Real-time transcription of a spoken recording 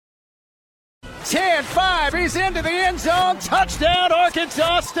10, 5, he's into the end zone. Touchdown,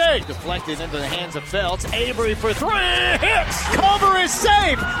 Arkansas State. Deflected into the hands of Felts. Avery for 3 hits. Cover is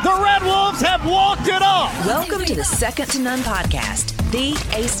safe. The Red Wolves have walked it off. Welcome to the Second to None podcast, the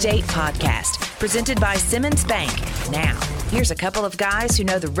A-State podcast, presented by Simmons Bank. Now, here's a couple of guys who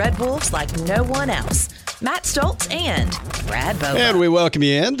know the Red Wolves like no one else. Matt Stoltz and Brad Boba. And we welcome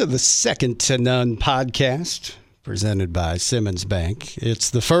you into the Second to None podcast, presented by Simmons Bank. It's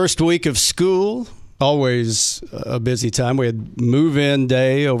the first week of school, always a busy time. We had move-in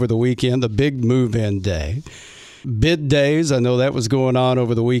day over the weekend, the big move-in day. Bid days, I know that was going on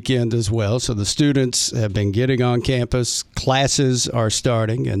over the weekend as well. So the students have been getting on campus. Classes are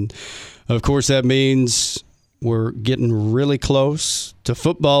starting. And, of course, that means we're getting really close to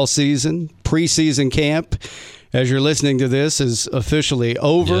football season. Preseason camp, as you're listening to this, is officially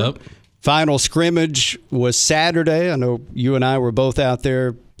over. Yep. Final scrimmage was Saturday. I know you and I were both out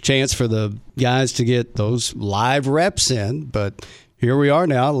there. Chance for the guys to get those live reps in. But here we are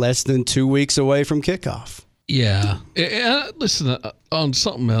now, less than 2 weeks away from kickoff. Yeah. Listen, on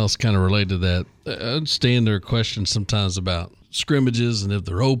something else kind of related to that, I understand there are questions sometimes about scrimmages and if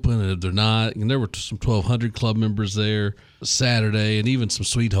they're open and if they're not. And there were some 1,200 club members there Saturday and even some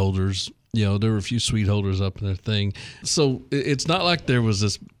suite holders. You know, there were a few suite holders up in their thing. So it's not like there was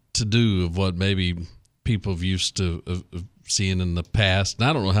this to-do of what maybe people have used to seeing in the past. And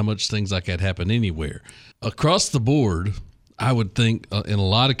I don't know how much things like that happen anywhere. Across the board, I would think in a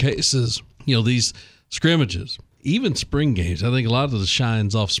lot of cases, you know, these scrimmages, even spring games, I think a lot of the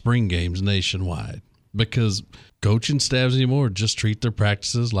shines off spring games nationwide because coaching staffs anymore just treat their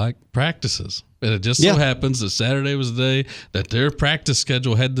practices like practices. And it just so happens that Saturday was the day that their practice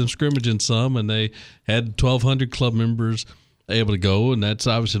schedule had them scrimmaging some, and they had 1,200 club members able to go. And that's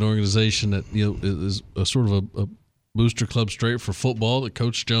obviously an organization that, you know, is a sort of a booster club straight for football that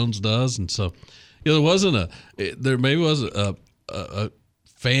Coach Jones does. And so, you know, there maybe was a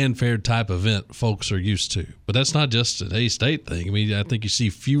fanfare type event folks are used to, but that's not just an A-State thing. I mean, I think you see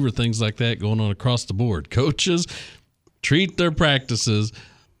fewer things like that going on across the board. Coaches treat their practices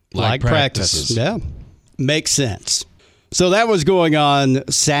like practices. Yeah, makes sense. So that was going on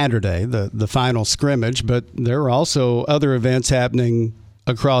Saturday, the final scrimmage, but there were also other events happening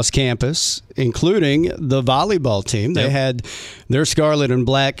across campus, including the volleyball team. They had their scarlet and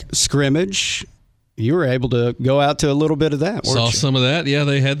black scrimmage. You were able to go out to a little bit of that, weren't you? Saw some of that. Yeah,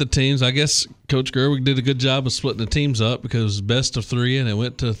 they had the teams. I guess Coach Gerwig did a good job of splitting the teams up because it was best of three, and it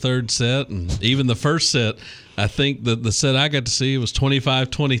went to a third set. And even the first set, I think the set I got to see was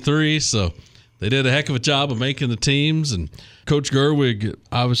 25-23, so they did a heck of a job of making the teams. And Coach Gerwig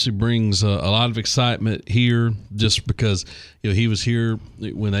obviously brings a lot of excitement here just because, you know, he was here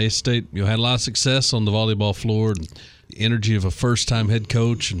when A-State, you know, had a lot of success on the volleyball floor and the energy of a first-time head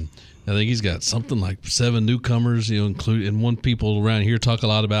coach. And I think he's got something like 7 newcomers, you know, including one people around here talk a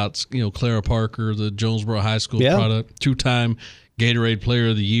lot about, you know, Clara Parker, the Jonesboro High School product, 2-time Gatorade Player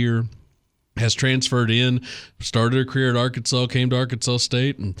of the Year, has transferred in, started her career at Arkansas, came to Arkansas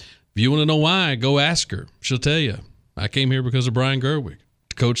State. And if you want to know why, go ask her. She'll tell you. I came here because of Brian Gerwig.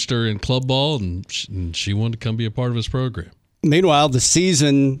 Coached her in club ball, and she wanted to come be a part of his program. Meanwhile, the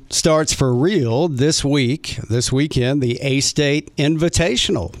season starts for real this weekend. The A-State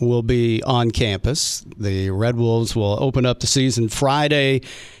Invitational will be on campus. The Red Wolves will open up the season Friday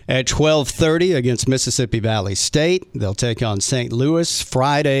at 12:30 against Mississippi Valley State. They'll take on St. Louis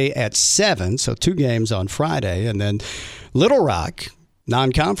Friday at 7, so 2 games on Friday. And then Little Rock,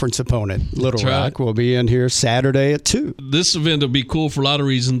 non-conference opponent Little Rock, will be in here Saturday at 2. This event will be cool for a lot of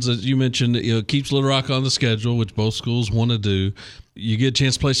reasons. As you mentioned, it keeps Little Rock on the schedule, which both schools want to do. You get a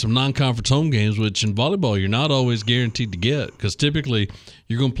chance to play some non-conference home games, which in volleyball you're not always guaranteed to get because typically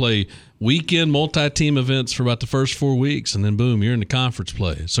you're going to play weekend multi-team events for about the first 4 weeks, and then boom, you're in the conference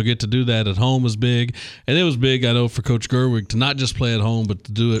play. So get to do that at home is big. And it was big, I know, for Coach Gerwig to not just play at home, but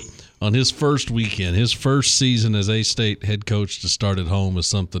to do it on his first weekend, his first season as A-State head coach to start at home is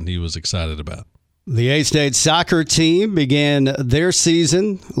something he was excited about. The A-State soccer team began their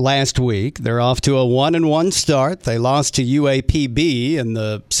season last week. They're off to a 1-1 start. They lost to UAPB in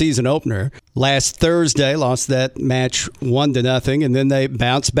the season opener last Thursday, lost that match 1-0, and then they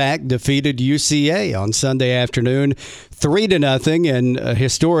bounced back, defeated UCA on Sunday afternoon 3-0, and a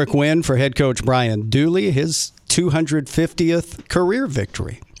historic win for head coach Brian Dooley, his 250th career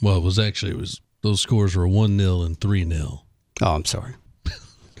victory. Well, those scores were 1-0 and 3-0. Oh, I'm sorry.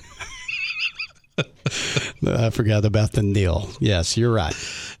 I forgot about the nil. Yes, you're right.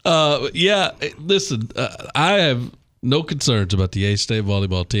 Listen, I have No concerns about the A-State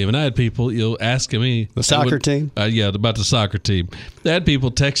volleyball team. And I had people, asking me. The soccer team? Yeah, about the soccer team. I had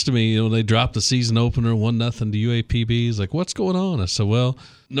people texting me, they dropped the season opener 1-0 to UAPB. It's like, what's going on? I said, well,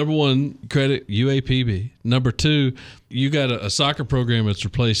 number one, credit UAPB. Number two, you got a soccer program that's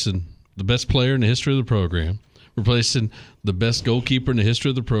replacing the best player in the history of the program, replacing the best goalkeeper in the history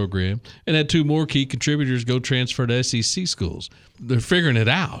of the program, and had 2 more key contributors go transfer to SEC schools. They're figuring it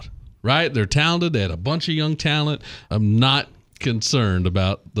out. Right? They're talented. They had a bunch of young talent. I'm not concerned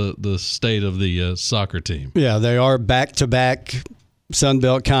about the state of the soccer team. Yeah, they are back-to-back Sun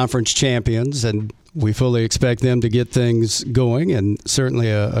Belt Conference champions, and we fully expect them to get things going, and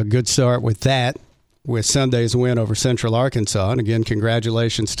certainly a good start with that, with Sunday's win over Central Arkansas. And again,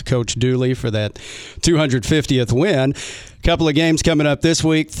 congratulations to Coach Dooley for that 250th win. A couple of games coming up this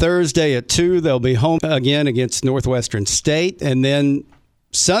week. Thursday at 2, they'll be home again against Northwestern State, and then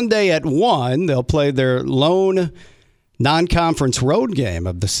Sunday at 1, they'll play their lone non-conference road game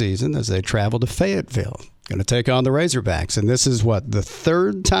of the season as they travel to Fayetteville. Going to take on the Razorbacks. And this is, the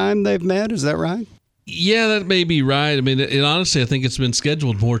third time they've met? Is that right? Yeah, that may be right. I mean, honestly, I think it's been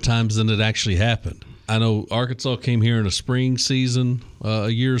scheduled more times than it actually happened. I know Arkansas came here in a spring season a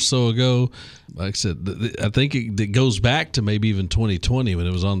year or so ago. Like I said, I think it goes back to maybe even 2020 when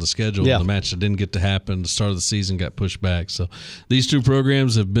it was on the schedule. Yeah. The match that didn't get to happen. The start of the season got pushed back. So these 2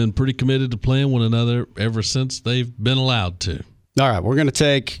 programs have been pretty committed to playing one another ever since they've been allowed to. All right, we're going to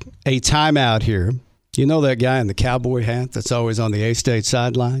take a timeout here. You know that guy in the cowboy hat that's always on the A-State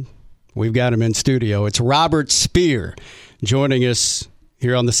sideline? We've got him in studio. It's Robert Speer joining us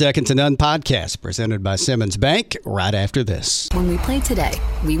here on the Second to None podcast, presented by Simmons Bank, right after this. When we play today,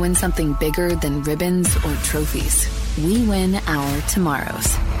 we win something bigger than ribbons or trophies. We win our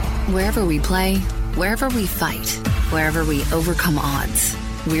tomorrows. Wherever we play, wherever we fight, wherever we overcome odds,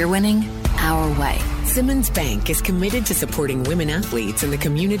 we're winning our way. Simmons Bank is committed to supporting women athletes in the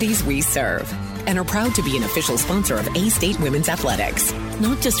communities we serve and are proud to be an official sponsor of A-State Women's Athletics.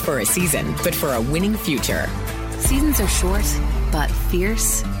 Not just for a season, but for a winning future. Seasons are short, but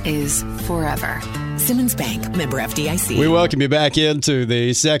fierce is forever. Simmons Bank, member FDIC. We welcome you back into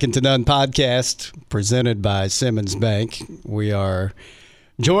the Second to None podcast presented by Simmons Bank. We are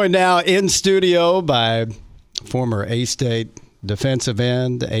joined now in studio by former A-State defensive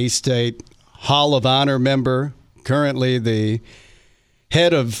end, A-State Hall of Honor member, currently the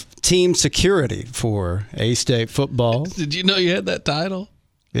head of team security for A-State football. Did you know you had that title?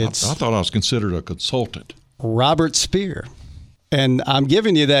 I thought I was considered a consultant. Robert Speer. And I'm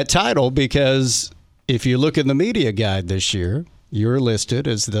giving you that title because if you look in the media guide this year, you're listed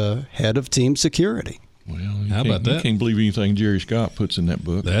as the head of team security. Well, how about that? You can't believe anything Jerry Scott puts in that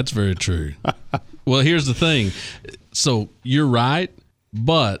book. That's very true. Well, here's the thing. So you're right,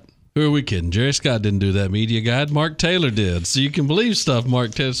 but who are we kidding? Jerry Scott didn't do that media guide. Mark Taylor did. So you can believe stuff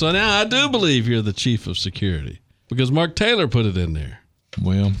Mark Taylor. So now I do believe you're the chief of security because Mark Taylor put it in there.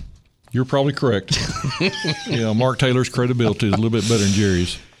 Well, you're probably correct. Yeah, Mark Taylor's credibility is a little bit better than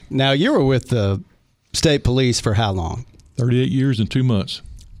Jerry's. Now, you were with the state police for how long? 38 years and 2 months.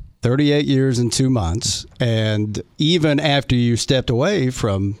 38 years and 2 months. And even after you stepped away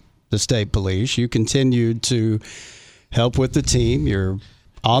from the state police, you continued to help with the team. You're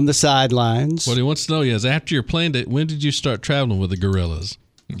on the sidelines. What he wants to know is, after your plane date, when did you start traveling with the Gorillas?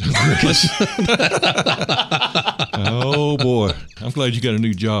 Oh, boy. I'm glad you got a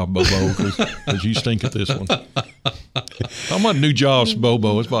new job, Bobo, because you stink at this one. I'm on new jobs,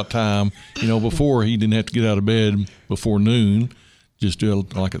 Bobo. It's about time. Before he didn't have to get out of bed before noon, just do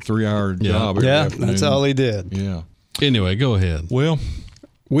like a 3-hour job every afternoon. That's all he did. Yeah. Anyway, go ahead. Well,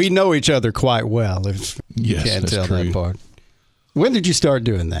 we know each other quite well, if you can't tell true. that part. When did you start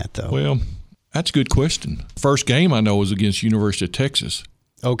doing that, though? Well, that's a good question. First game I know was against University of Texas.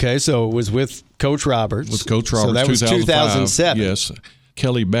 Okay, so it was with Coach Roberts. With Coach Roberts, so that was 2007. Yes.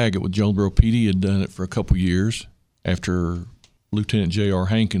 Kelly Baggett with Jonesboro PD had done it for a couple years after Lieutenant J.R.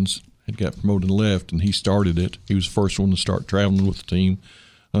 Hankins had got promoted and left, and he started it. He was the first one to start traveling with the team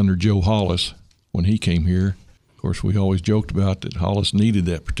under Joe Hollis when he came here. Of course, we always joked about that Hollis needed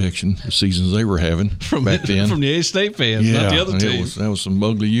that protection the seasons they were having back then. From the A-State fans, not the other teams. That was some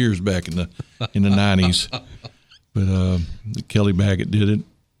ugly years back in the 90s. But Kelly Baggett did it.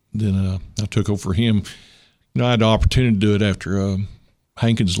 Then I took over for him. I had the opportunity to do it after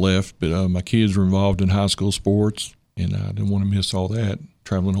Hankins left, but my kids were involved in high school sports, and I didn't want to miss all that,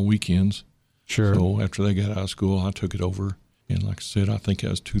 traveling on weekends. Sure. So after they got out of school, I took it over. And like I said, I think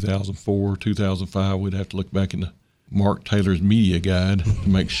that was 2004, 2005. We'd have to look back in the Mark Taylor's media guide to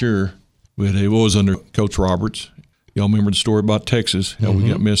make sure. But it was under Coach Roberts. Y'all remember the story about Texas, how we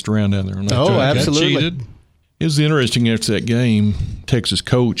got messed around down there on that track. Absolutely. Cheated. It was interesting after that game. Texas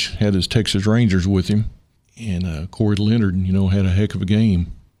coach had his Texas Rangers with him, and Corey Leonard, had a heck of a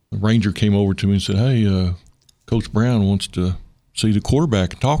game. The Ranger came over to me and said, "Hey, Coach Brown wants to see the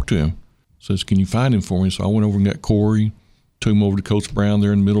quarterback and talk to him." Says, "Can you find him for me?" So I went over and got Corey, took him over to Coach Brown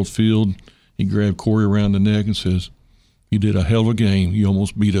there in the middle of the field. He grabbed Corey around the neck and says, "You did a hell of a game. You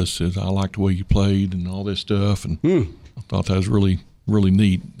almost beat us." Says, "I like the way you played," and all this stuff. And I thought that was really, really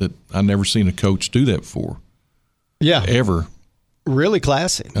neat that I never seen a coach do that before. Yeah. Ever. Really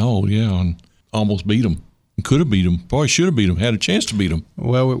classy. Oh, yeah, and almost beat him. Could have beat him. Probably should have beat him. Had a chance to beat him.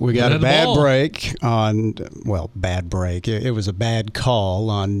 Well, we got a bad break on – well, bad break. It was a bad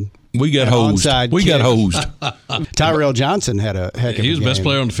call on – we got hosed. We got hosed. Tyrell Johnson had a heck of a game. He was the best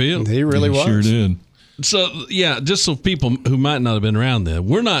player on the field. He really was. Sure did. So, yeah, just so people who might not have been around then,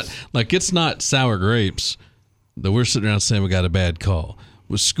 we're not – like it's not sour grapes that we're sitting around saying we got a bad call.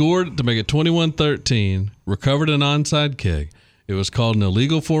 Was scored to make it 21-13, recovered an onside kick. It was called an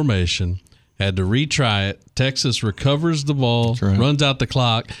illegal formation, had to retry it. Texas recovers the ball, runs out the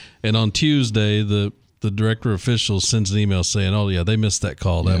clock, and on Tuesday the director of officials sends an email saying, "Oh, yeah, they missed that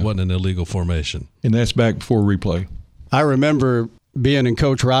call. That wasn't an illegal formation." And that's back before replay. I remember being in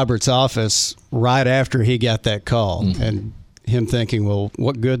Coach Roberts' office right after he got that call and him thinking, well,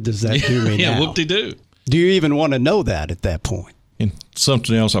 what good does that do me now? Yeah, whoop-de-doo. Do you even want to know that at that point? And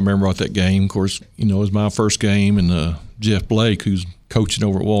something else I remember about that game, of course, it was my first game, and Jeff Blake, who's coaching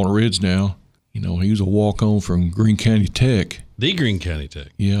over at Walnut Ridge now, he was a walk-on from Greene County Tech. The Greene County Tech.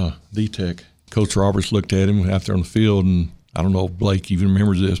 Yeah, the Tech. Coach Roberts looked at him out there on the field, and I don't know if Blake even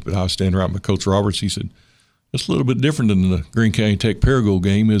remembers this, but I was standing right by Coach Roberts. He said, "It's a little bit different than the Greene County Tech Paragould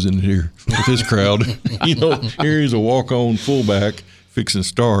game, isn't it, here with this crowd?" Here he's a walk-on fullback fixing to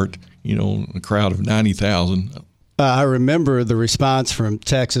start, a crowd of 90,000. I remember the response from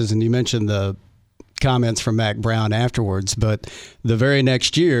Texas, and you mentioned the comments from Mac Brown afterwards, but the very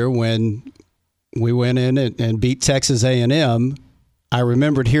next year when we went in and beat Texas A&M, I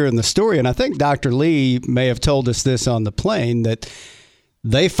remembered hearing the story, and I think Dr. Lee may have told us this on the plane, that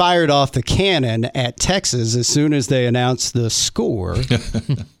they fired off the cannon at Texas as soon as they announced the score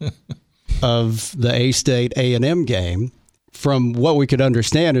of the A-State A&M game. From what we could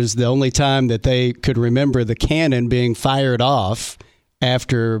understand is the only time that they could remember the cannon being fired off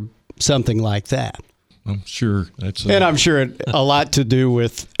after something like that. I'm sure that's and I'm sure a lot to do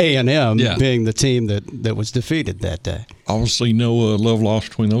with A&M being the team that was defeated that day. Obviously no love lost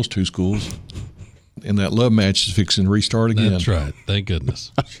between those two schools. And that love match is fixing to restart again. That's right. Thank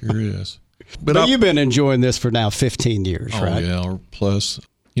goodness. Sure is. But you've been enjoying this for now 15 years, right? Oh, yeah, or plus.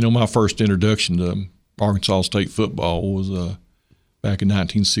 My first introduction to Arkansas State football was back in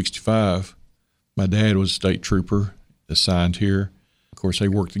 1965. My dad was a state trooper assigned here. Of course, they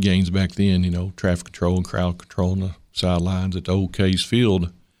worked the games back then, traffic control and crowd control on the sidelines at the old Case Field.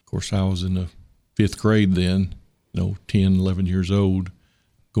 Of course, I was in the 5th grade then, 10, 11 years old,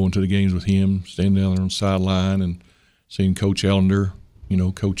 going to the games with him, standing down there on the sideline and seeing Coach Ellender,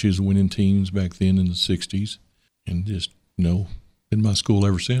 coach his winning teams back then in the 60s, and just, been my school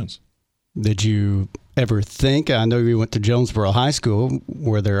ever since. Did you ever think, I know you went to Jonesboro High School,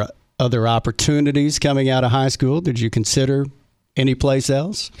 were there other opportunities coming out of high school? Did you consider any place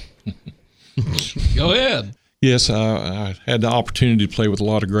else? Go ahead. Yes, I had the opportunity to play with a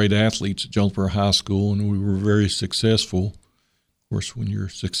lot of great athletes at Jonesboro High School, and we were very successful. Of course, when you're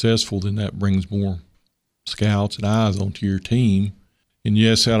successful, then that brings more scouts and eyes onto your team. And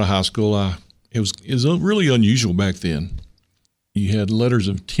yes, out of high school, it was really unusual back then. You had letters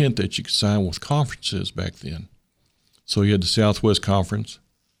of intent that you could sign with conferences back then. So you had the Southwest Conference,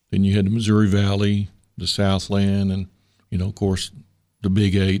 then you had the Missouri Valley, the Southland, and, of course, the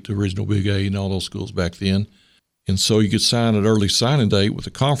Big Eight, the original Big Eight, and all those schools back then. And so you could sign an early signing date with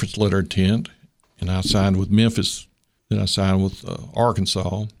a conference letter of intent, and I signed with Memphis. Then I signed with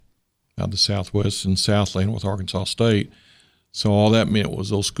Arkansas, out of the Southwest, and Southland with Arkansas State. So all that meant was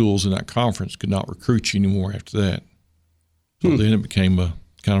those schools in that conference could not recruit you anymore after that. So then it became a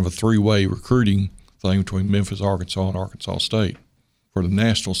kind of a three-way recruiting thing between Memphis, Arkansas, and Arkansas State for the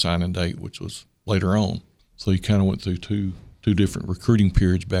national signing date, which was later on. So you kind of went through two different recruiting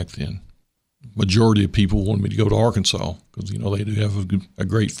periods back then. Majority of people wanted me to go to Arkansas because, they do have a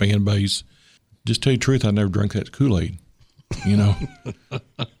great fan base. Just tell you the truth, I never drank that Kool-Aid,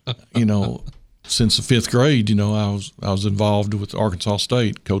 Since the 5th grade, I was involved with Arkansas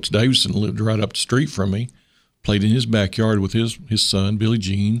State. Coach Davison lived right up the street from me. Played in his backyard with his son, Billy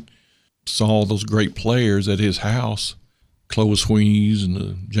Jean. Saw all those great players at his house, Clovis Sweeney's and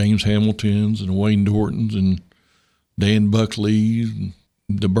the James Hamiltons and Wayne Dortons and Dan Buckley and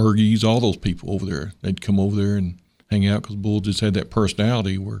the Bergies, all those people over there. They'd come over there and hang out because Bull just had that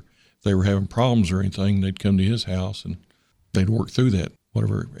personality where if they were having problems or anything, they'd come to his house and they'd work through that,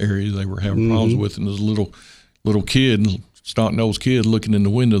 whatever area they were having problems with. And there's a little kid, snot-nosed kid, looking in the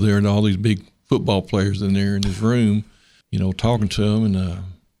window there and all these big football players in there in his room, talking to him, and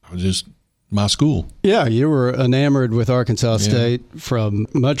I was just my school. Yeah, you were enamored with Arkansas State from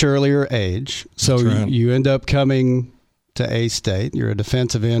much earlier age. So right. You end up coming to A-State. You're a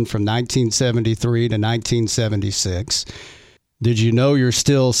defensive end from 1973 to 1976. Did you know you're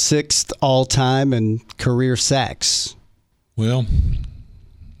still 6th all-time in career sacks? Well,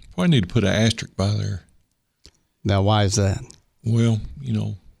 I need to put an asterisk by there. Now, why is that? Well,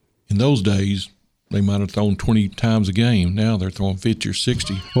 in those days, they might have thrown 20 times a game. Now they're throwing 50 or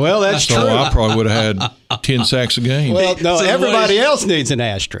 60. Well, that's so true. I probably would have had 10 sacks a game. Well, no, so everybody else needs an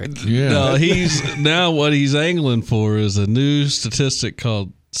asterisk. Yeah. No, what he's angling for is a new statistic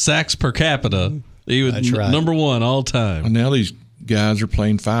called sacks per capita. He was number 1 all time. And now these guys are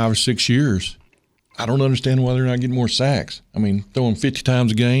playing 5 or 6 years. I don't understand why they're not getting more sacks. I mean, throwing 50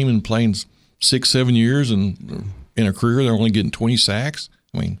 times a game and playing 6-7 years, and in a career they're only getting 20 sacks.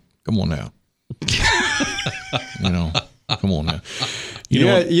 I mean, come on now. Come on now.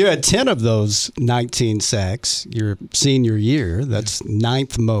 You had 10 of those 19 sacks your senior year. That's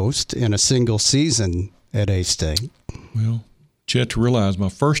 9th most in a single season at A-State. Well, you have to realize my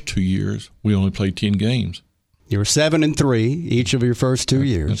first 2 years, we only played 10 games. You were 7-3 each of your first 2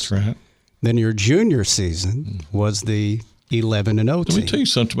 years. That's right. Then your junior season was the 11-0 team. Let me tell you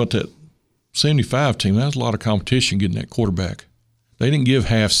something about that 75 team. That was a lot of competition getting that quarterback. They didn't give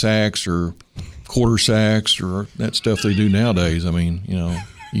half sacks or quarter sacks or that stuff they do nowadays. I mean, you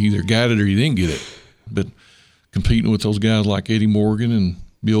either got it or you didn't get it. But competing with those guys like Eddie Morgan and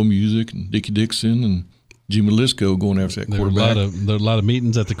Bill Music and Dickie Dixon and Jimmy Lisco going after that quarterback. There are a lot of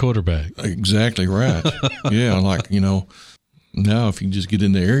meetings at the quarterback. Exactly right. Yeah, now if you just get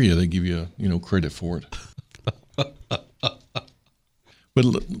in the area, they give you credit for it.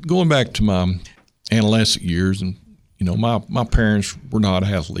 But going back to my adolescent years, and my parents were not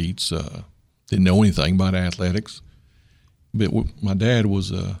athletes, didn't know anything about athletics. But my dad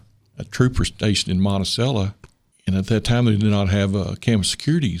was a trooper stationed in Monticello, and at that time they did not have campus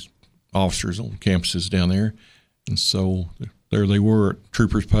security officers on campuses down there, and so there they were at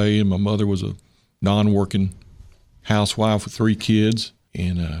troopers pay, and my mother was a non-working housewife with 3 kids.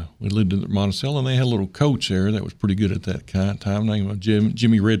 And we lived in Monticello, and they had a little coach there that was pretty good at that kind of time, named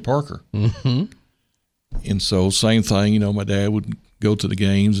Jimmy Red Parker. Mm-hmm. And so same thing, my dad would go to the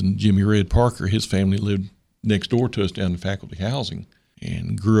games, and Jimmy Red Parker, his family lived next door to us down in faculty housing,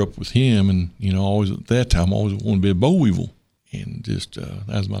 and grew up with him. And, always at that time, always wanted to be a boll weevil. And just that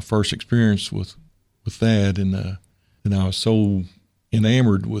was my first experience with that. And I was so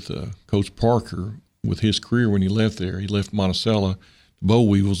enamored with Coach Parker, with his career when he left there. He left Monticello boll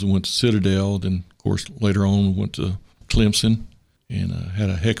weevils and went to Citadel. Then, of course, later on went to Clemson, and had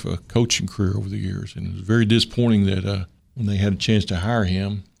a heck of a coaching career over the years. And it was very disappointing that when they had a chance to hire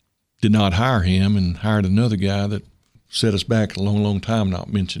him, did not hire him and hired another guy that set us back a long, long time,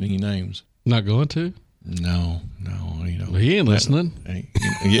 not mentioning any names. Not going to? No. Well, he ain't listening.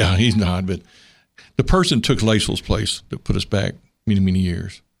 Yeah, he's not. But the person took Lacel's place that put us back many, many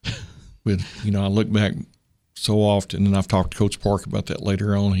years. But, I look back so often, and I've talked to Coach Park about that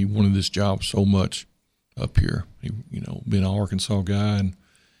later on. He wanted this job so much up here. He, been an Arkansas guy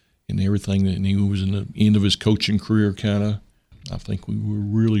and everything. And he was in the end of his coaching career, kind of. I think we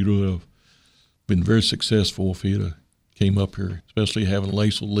really would have been very successful if he had came up here, especially having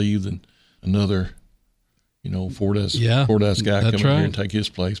Lacel leave and another, Fordyce guy come up here and take his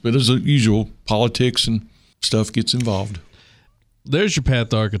place. But as usual, politics and stuff gets involved. There's your path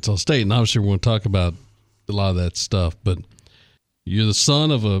to Arkansas State, and obviously we're going to talk about a lot of that stuff. But you're the son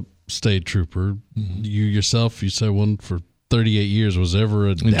of a state trooper. Mm-hmm. You yourself, you said one for 38 years. Was there ever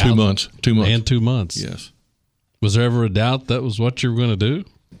a doubt? In 2 months. 2 months. And 2 months. Yes. Was there ever a doubt that was what you were going to do?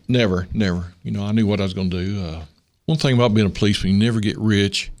 Never. I knew what I was going to do. One thing about being a policeman, you never get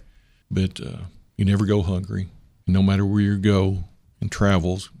rich, but you never go hungry. No matter where you go in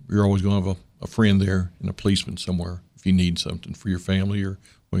travels, you're always going to have a friend there and a policeman somewhere if you need something for your family or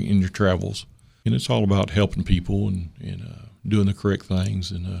in your travels. And it's all about helping people and doing the correct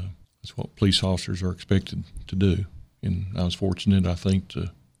things, and that's what police officers are expected to do. And I was fortunate, I think,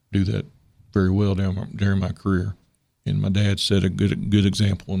 to do that very well during my career. And my dad set a good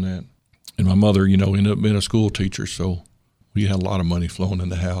example in that. And my mother, ended up being a school teacher, so we had a lot of money flowing in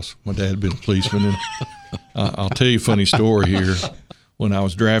the house. My dad had been a policeman. And I'll tell you a funny story here. When I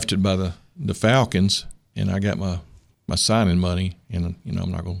was drafted by the Falcons, and I got my my signing money, and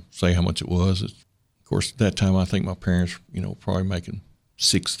I'm not going to say how much it was. Of course, at that time, I think my parents, probably making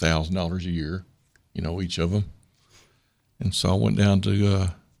 $6,000 a year, each of them. And so I went down to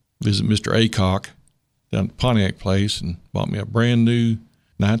visit Mr. Aycock down at Pontiac Place and bought me a brand new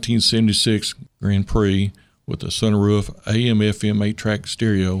 1976 Grand Prix with a sunroof, AM, FM, 8-track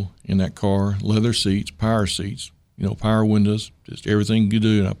stereo in that car, leather seats, power windows, just everything you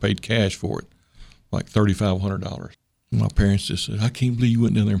do, and I paid cash for it, like $3,500. My parents just said, I can't believe you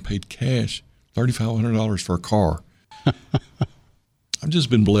went down there and paid cash, $3,500 for a car. I've just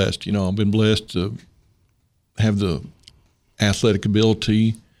been blessed. I've been blessed to have the athletic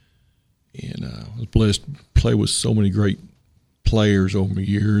ability, and I was blessed to play with so many great players over the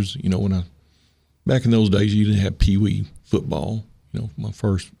years. Back in those days, you didn't have Pee-wee football. My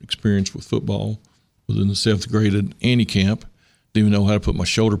first experience with football was in the 7th grade at Annie Camp. Didn't even know how to put my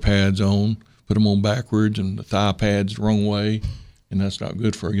shoulder pads on, put them on backwards, and the thigh pads the wrong way. And that's not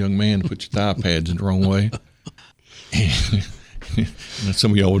good for a young man to put your thigh pads in the wrong way. And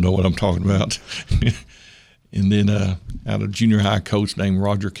some of y'all would know what I'm talking about. And then out of junior high coach named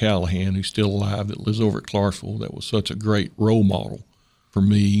Roger Callahan, who's still alive, that lives over at Clarksville, that was such a great role model for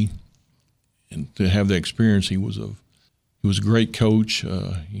me. And to have that experience, he was a great coach.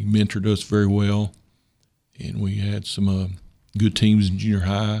 He mentored us very well. And we had some good teams in junior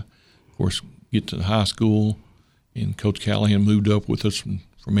high. Of course, get to high school, and Coach Callahan moved up with us from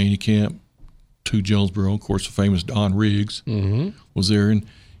Annie Camp to Jonesboro. Of course, the famous Don Riggs was there. And,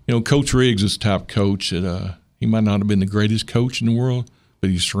 Coach Riggs is the type of coach that he might not have been the greatest coach in the world, but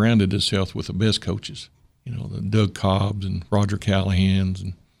he surrounded himself with the best coaches, the Doug Cobbs and Roger Callahans.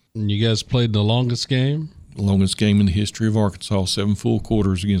 And you guys played the longest game? The longest game in the history of Arkansas, 7 full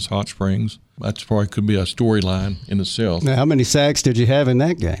quarters against Hot Springs. That probably could be a storyline in itself. Now, how many sacks did you have in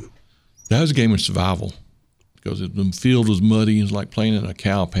that game? That was a game of survival because the field was muddy. It was like playing in a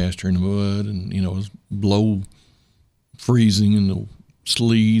cow pasture in the mud, and, it was below freezing and the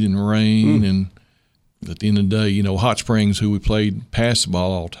sleet and rain. And at the end of the day, Hot Springs, who we played, passed the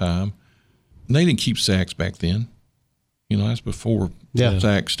ball all the time. And they didn't keep sacks back then. That's before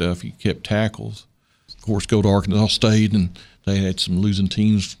sack stuff. You kept tackles. Of course, go to Arkansas State, and they had some losing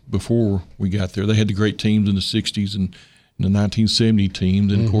teams before we got there. They had the great teams in the 60s and the 1970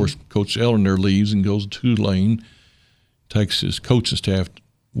 teams. And, of course, Coach Ellender leaves and goes to Tulane, takes his coaching staff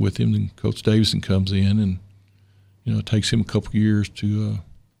with him, and Coach Davison comes in, and, it takes him a couple of years to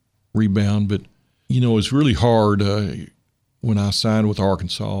rebound. But, it's really hard when I signed with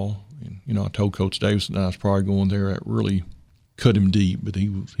Arkansas. And, I told Coach Davison I was probably going there. That really cut him deep, but he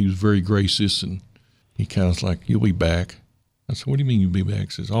was very gracious, and he kind of was like, you'll be back. I said, what do you mean you'll be back? He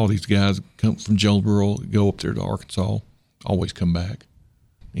says, all these guys come from Jonesboro, go up there to Arkansas, always come back.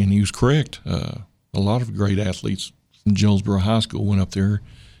 And he was correct. A lot of great athletes from Jonesboro High School went up there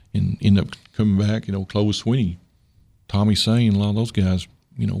and ended up coming back. Clovis Sweeney, Tommy Sane, a lot of those guys,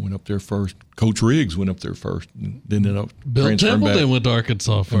 went up there first. Coach Riggs went up there first, and then ended up Bill transferring Templeton back. went to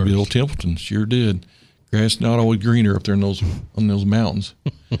Arkansas first. And Bill Templeton sure did. Grass not always greener up there on those mountains.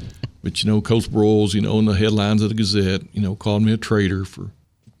 But, Coach Broyles, in the headlines of the Gazette, called me a traitor for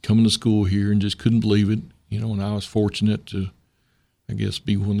coming to school here and just couldn't believe it. And I was fortunate to, I guess,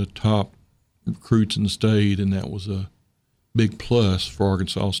 be one of the top recruits in the state, and that was a big plus for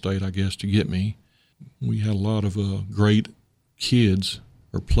Arkansas State, I guess, to get me. We had a lot of great kids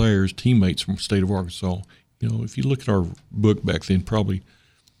or players, teammates from the state of Arkansas. If you look at our book back then, probably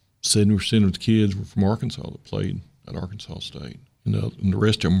 70% of the kids were from Arkansas that played at Arkansas State. And the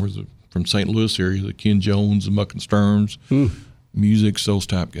rest of them were from St. Louis area, the Ken Jones, the Muck and Stearns, Music, those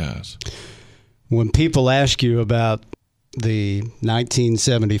type guys. When people ask you about the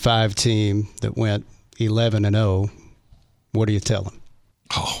 1975 team that went 11-0, what do you tell them?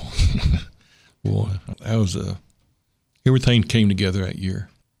 Oh, boy, that was everything came together that year.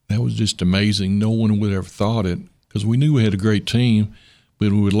 That was just amazing. No one would have thought it because we knew we had a great team,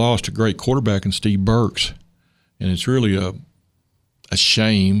 but we had lost a great quarterback in Steve Burks. And it's really a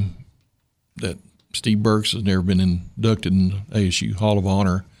shame that Steve Burks has never been inducted in the ASU Hall of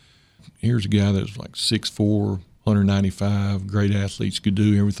Honor. Here's a guy that was like 6'4", 195, great athletes, could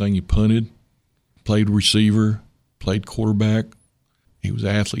do everything. He punted, played receiver, played quarterback. He was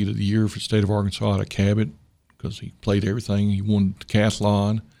Athlete of the Year for the state of Arkansas out of Cabot because he played everything. He won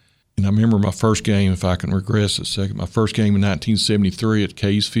decathlon. And I remember my first game, if I can regress a second, my first game in 1973 at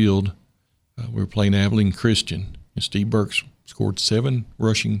Case Field, we were playing Abilene Christian, and Steve Burks scored 7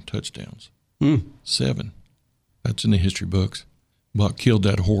 rushing touchdowns. 7. That's in the history books. Buck killed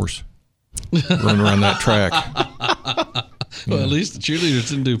that horse running around that track. Well, at least the cheerleaders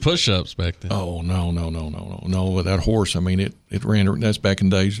didn't do push-ups back then. Oh, no. With that horse, I mean, it ran. That's back in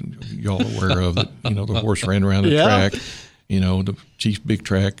days y'all are aware of it. The horse ran around the track. The Chiefs big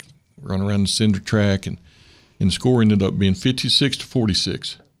track, run around the cinder track, and the score ended up being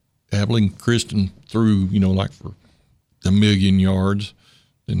 56-46. Abilene Christian threw, like for 1,000,000 yards.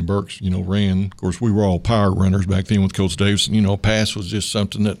 Then Burks, ran. Of course, we were all power runners back then with Coach Davidson. A pass was just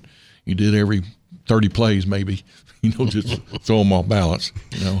something that you did every 30 plays maybe, just throw them off balance,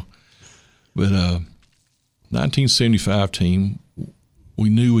 But 1975 team, we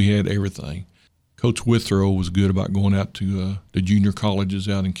knew we had everything. Coach Withrow was good about going out to the junior colleges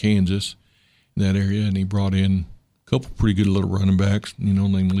out in Kansas, in that area, and he brought in a couple pretty good little running backs,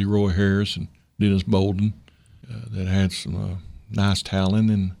 named Leroy Harris and Dennis Bolden, that had some nice talent,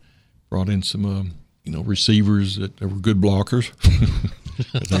 and brought in some, receivers that were good blockers.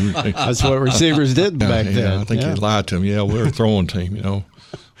 That's what receivers did back then. I think he lied to him. Yeah, we were a throwing team,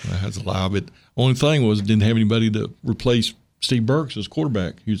 That's a lie. But only thing was, didn't have anybody to replace Steve Burks as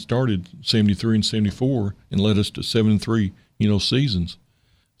quarterback. He started 73 and 74 and led us to 7-3, seasons.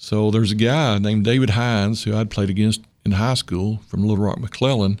 So there's a guy named David Hines who I'd played against in high school from Little Rock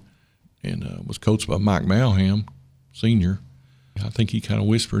McClellan, and was coached by Mike Malham, senior. I think he kind of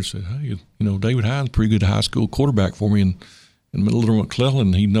whispered, said, "Hey, David Hines, pretty good high school quarterback for me in Little Rock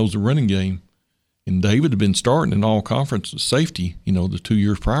McClellan. He knows the running game." And David had been starting in all conference safety, the 2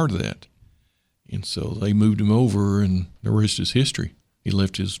 years prior to that. And so they moved him over, and the rest is history. He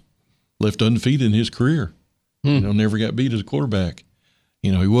left undefeated in his career. Never got beat as a quarterback.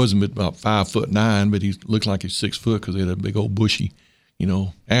 He wasn't but about 5'9", but he looked like he's 6 foot because he had a big old bushy,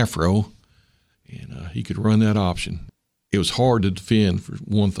 afro, and he could run that option. It was hard to defend for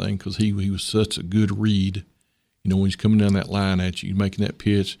one thing because he was such a good read. When he's coming down that line at you, making that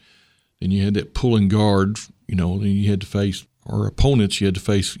pitch, then you had that pulling guard. Then you had to face our opponents. You had to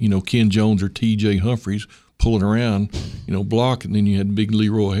face Ken Jones or T.J. Humphreys pulling around, block, and then you had big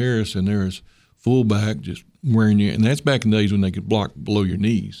Leroy Harris, and there's fullback just wearing you. And that's back in the days when they could block below your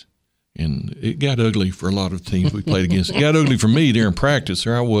knees. And it got ugly for a lot of teams we played against. It got ugly for me during practice.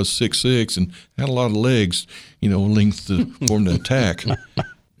 There I was 6'6" and had a lot of legs, length for them to attack.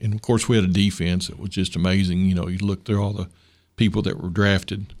 And, of course, we had a defense that was just amazing. You look through all the people that were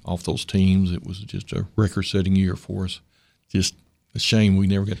drafted off those teams. It was just a record-setting year for us. Just a shame we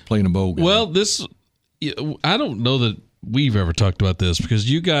never got to play in a bowl game. Well, I don't know that we've ever talked about this because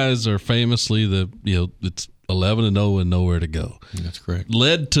you guys are famously it's 11-0 and nowhere to go. That's correct.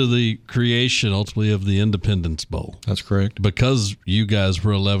 Led to the creation, ultimately, of the Independence Bowl. That's correct. Because you guys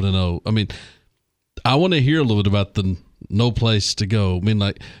were 11-0. I mean, I want to hear a little bit about the no place to go. I mean,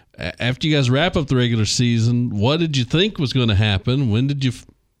 like, after you guys wrap up the regular season, what did you think was going to happen? When did you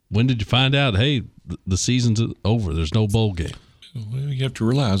find out, hey, the season's over, there's no bowl game? Well, you have to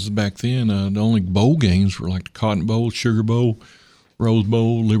realize back then the only bowl games were like the Cotton Bowl, Sugar Bowl, Rose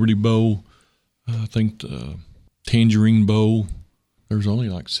Bowl, Liberty Bowl, I think the Tangerine Bowl. There was only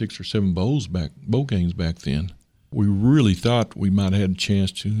like 6 or 7 bowl games back then. We really thought we might have had a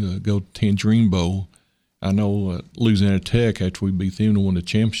chance to go to Tangerine Bowl. I know Louisiana Tech, after we beat them to win the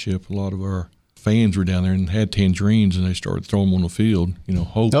championship, a lot of our fans were down there and had tangerines, and they started throwing them on the field,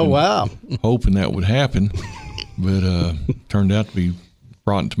 hoping. Oh, wow. Hoping that would happen. But turned out to be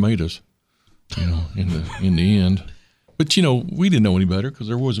rotten tomatoes, in the end. But, we didn't know any better because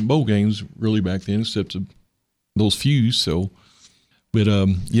there wasn't bowl games really back then except those few. So, but,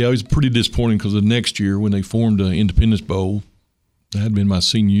 it was pretty disappointing because the next year when they formed the Independence Bowl, that had been my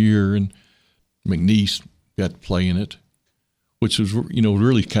senior year, and McNeese got to play in it, which was,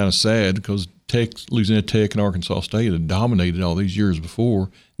 really kind of sad because Louisiana Tech and Arkansas State had dominated all these years before,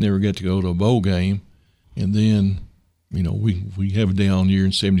 never got to go to a bowl game. And then, we have a down year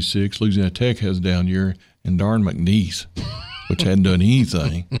in 76. Louisiana Tech has a down year, and darn McNeese, which hadn't done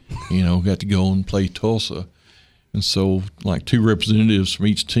anything, got to go and play Tulsa. And so, like 2 representatives from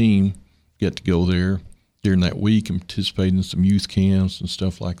each team got to go there during that week and participate in some youth camps and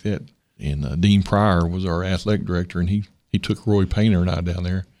stuff like that. And Dean Pryor was our athletic director, and he took Roy Painter and I down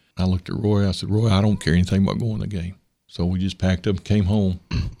there. I looked at Roy. I said, "Roy, I don't care anything about going to the game." So we just packed up and came home.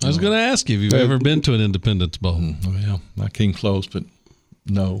 I was going to ask you if you've ever been to an Independence Bowl. Well, I came close, but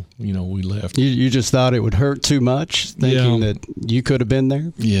no, we left. You just thought it would hurt too much, thinking that you could have been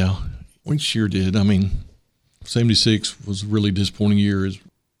there? Yeah, we sure did. I mean, 76 was a really disappointing year. We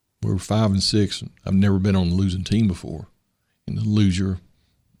were 5-6. I've never been on a losing team before. And to lose your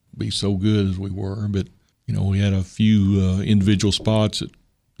be so good as we were, but we had a few individual spots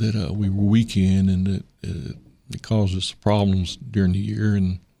that we were weak in, and it caused us problems during the year,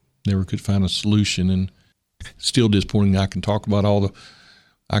 and never could find a solution. And Still disappointing. I can talk about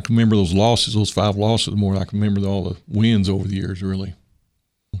I can remember those losses, those 5 losses more than I can remember all the wins over the years, really.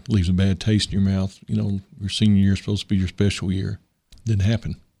 It leaves a bad taste in your mouth. Your senior year is supposed to be your special year. Didn't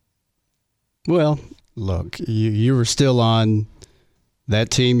happen. Well, look, you were still on that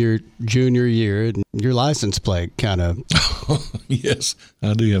team your junior year, and your license plate kind of yes,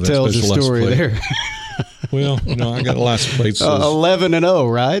 I do have that tells special the story license plate. there. Well, I got a license plate.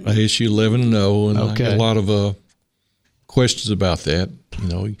 11-0, right? I issue 11-0, and Okay. I get a lot of questions about that.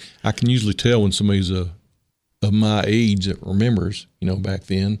 I can usually tell when somebody's of my age that remembers. Back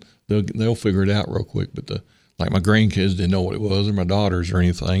then they'll figure it out real quick. But like my grandkids didn't know what it was, or my daughters or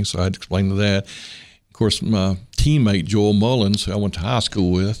anything, so I'd explain to that. Of course, my teammate Joel Mullins, who I went to high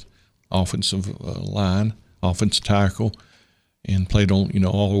school with, offensive line, offensive tackle, and played on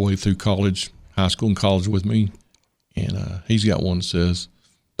all the way through college, high school and college with me. And he's got one that says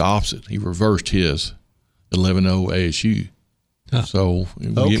the opposite. He reversed his 11-0 ASU. Huh. So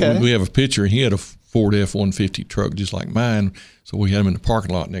we have a picture. He had a Ford F-150 truck just like mine. So we had them in the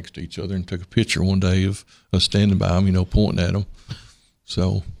parking lot next to each other and took a picture one day of us standing by him, pointing at him.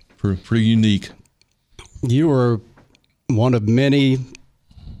 So pretty unique. You were one of many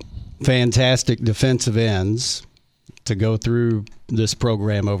fantastic defensive ends to go through this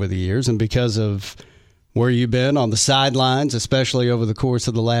program over the years. And because of where you've been on the sidelines, especially over the course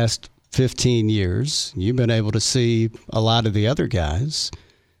of the last 15 years, you've been able to see a lot of the other guys.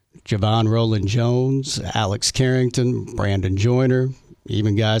 Javon Rowland-Jones, Alex Carrington, Brandon Joyner,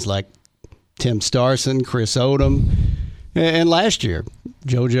 even guys like Tim Starson, Chris Odom, and last year,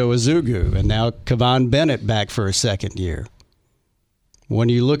 JoJo Azugu, and now Kavon Bennett back for a second year. When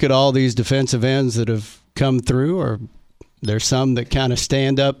you look at all these defensive ends that have come through, or there's some that kind of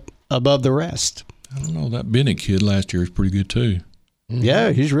stand up above the rest? I don't know. That Bennett kid last year is pretty good too. Mm-hmm.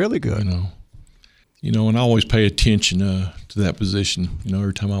 Yeah, he's really good. And I always pay attention to that position.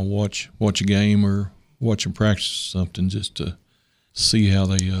 Every time I watch a game or watch them practice something, just to see how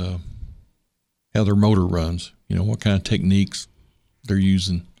their motor runs. What kind of techniques they're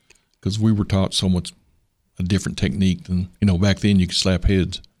using, because we were taught so much a different technique than back then. You could slap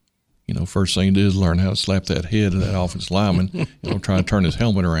heads. First thing you do is learn how to slap that head of that offensive lineman. Try to turn his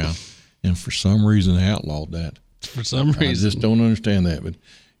helmet around, and for some reason they outlawed that. For some reason, I just don't understand that. But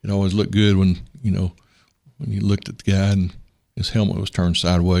it always looked good when when you looked at the guy and his helmet was turned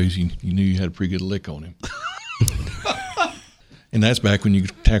sideways. You knew you had a pretty good lick on him. And that's back when you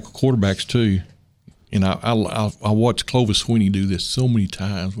could tackle quarterbacks too. And I watched Clovis Sweeney do this so many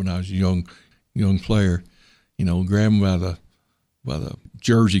times when I was a young player. Grab him by the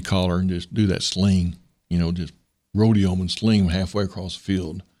jersey collar and just do that sling. Just rodeo him and sling him halfway across the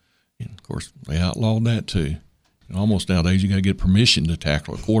field. And of course, they outlawed that too. And almost nowadays, you got to get permission to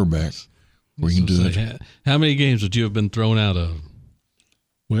tackle a quarterback where you can do it. How many games would you have been thrown out of?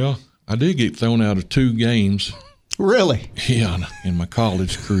 Well, I did get thrown out of 2 games. Really? Yeah, in my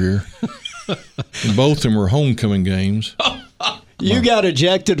college career. And both of them were homecoming games. You got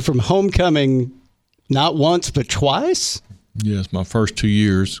ejected from homecoming not once but twice? Yes, my first 2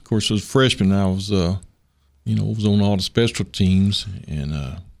 years. Of course, as a freshman, I was, was on all the special teams. And,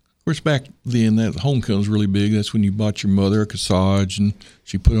 of course, back then, that homecoming was really big. That's when you bought your mother a corsage, and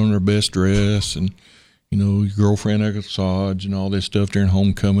she put on her best dress, and, your girlfriend a corsage and all this stuff during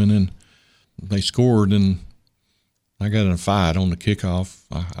homecoming. And they scored, and I got in a fight on the kickoff.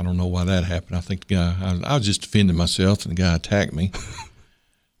 I don't know why that happened. I think the guy, I was just defending myself, and the guy attacked me.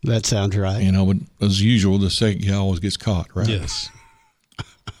 That sounds right. But as usual, the second guy always gets caught, right? Yes.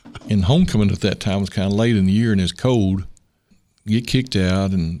 And homecoming at that time was kind of late in the year, and it's cold. Get kicked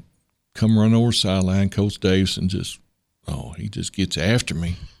out and come run over the sideline. Coach Davison he just gets after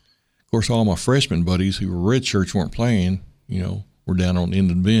me. Of course, all my freshman buddies who were red shirts weren't playing, were down on the end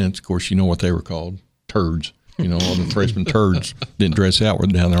of the bench. Of course, you know what they were called, turds. All the freshman turds didn't dress out. We're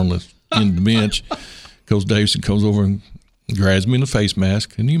down there on the end of the bench. Coach Davison comes over and grabs me in a face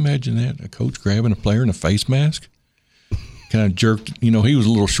mask. Can you imagine that? A coach grabbing a player in a face mask? Kind of jerked, he was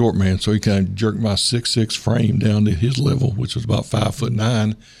a little short man, so he kind of jerked my 6'6" frame down to his level, which was about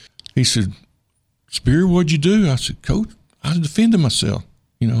 5'9". He said, "Speer, what'd you do?" I said, "Coach, I was defending myself.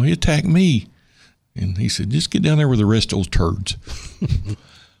 He attacked me." And he said, "Just get down there with the rest of those turds."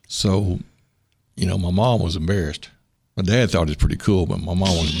 So, my mom was embarrassed. My dad thought it was pretty cool, but my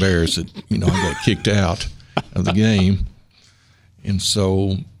mom was embarrassed that, I got kicked out of the game. And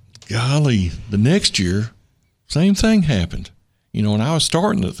so, golly, the next year, same thing happened. And I was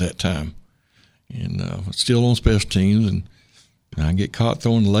starting at that time. And still on special teams, and I get caught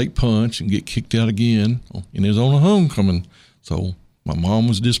throwing the late punch and get kicked out again. And it was on a homecoming. So my mom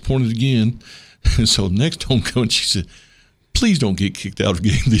was disappointed again. And so next homecoming, she said, please don't get kicked out of the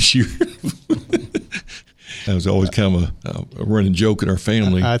game this year. That was always kind of a running joke in our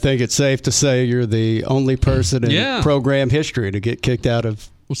family. I think it's safe to say you're the only person in program history to get kicked out of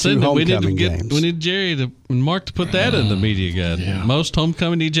two homecoming games. We need Jerry and Mark to put that in the media guide. Yeah. Most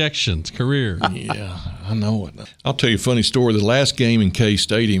homecoming ejections, career. Yeah, I know it. I'll tell you a funny story. The last game in K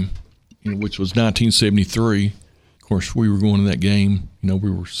Stadium, which was 1973, of course, we were going to that game. We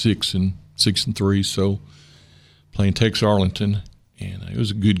were 6-3, so playing Texas Arlington, and it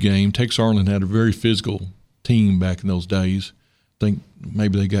was a good game. Texas Arlington had a very physical team back in those days. I think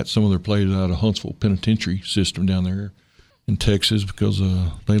maybe they got some of their players out of Huntsville Penitentiary system down there in Texas because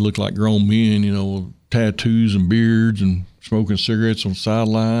they looked like grown men, with tattoos and beards and smoking cigarettes on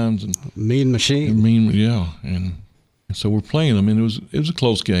sidelines and mean machine. And so we're playing them, and it was a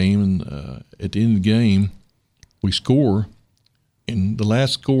close game. And at the end of the game, we score, and the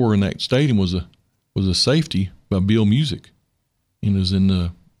last score in that stadium was a safety by Bill Music, and it was in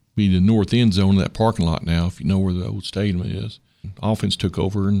the north end zone of that parking lot now, if you know where the old stadium is. Offense took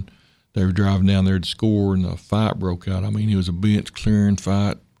over, and they were driving down there to score, and a fight broke out. I mean, it was a bench-clearing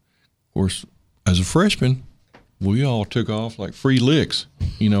fight. Of course, as a freshman, we all took off like free licks,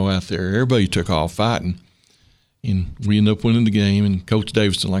 out there. Everybody took off fighting, and we ended up winning the game. And Coach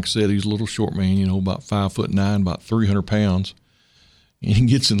Davidson, like I said, he's a little short man, about 5'9", about 300 pounds. And he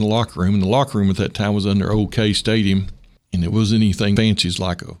gets in the locker room, and the locker room at that time was under OK Stadium, and it wasn't anything fancy. It's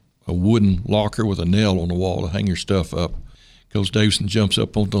like a wooden locker with a nail on the wall to hang your stuff up. Coach Davidson jumps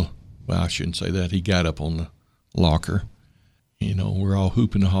up on I shouldn't say that. He got up on the locker. We're all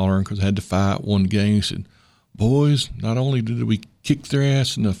hooping and hollering because I had to fight, won the game. He said, boys, not only did we kick their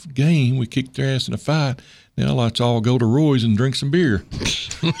ass in the game, we kicked their ass in the fight. Now let's all go to Roy's and drink some beer.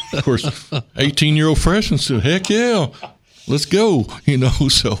 Of course, 18-year-old freshmen said, heck yeah, let's go.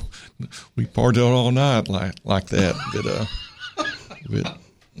 So we partied all night like that. But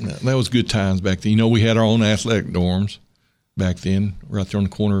that was good times back then. We had our own athletic dorms back then, right there on the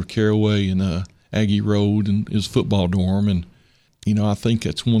corner of Caraway and Aggie Road, and his football dorm. And I think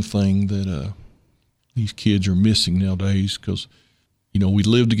that's one thing that these kids are missing nowadays, because we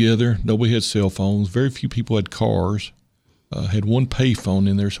lived together. Nobody had cell phones. Very few people had cars. Had one pay phone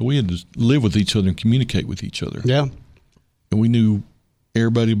in there, so we had to live with each other and communicate with each other. Yeah, and we knew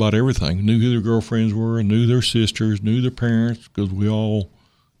everybody about everything. Knew who their girlfriends were, and knew their sisters, knew their parents, because we all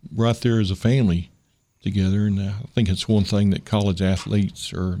right there as a family together. And I think it's one thing that college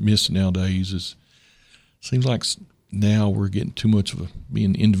athletes are missing nowadays. Is seems like now we're getting too much of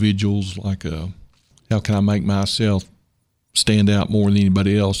being individuals. Like, how can I make myself stand out more than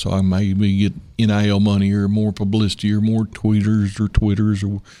anybody else, so I maybe get NIL money or more publicity or more Twitters or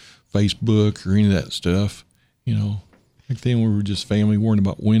Facebook or any of that stuff. Back then we were just family, worrying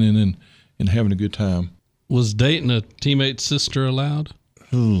about winning and having a good time. Was dating a teammate's sister allowed?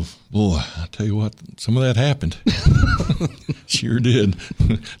 Oh, boy, I tell you what, some of that happened. Sure did.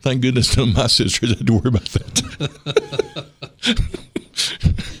 Thank goodness none of my sisters had to worry about that.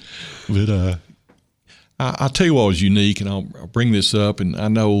 But I'll tell you what was unique, and I'll bring this up, and I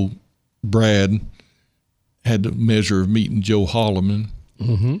know Brad had the measure of meeting Joe Holloman.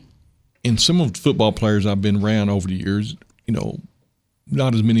 Mm-hmm. And some of the football players I've been around over the years,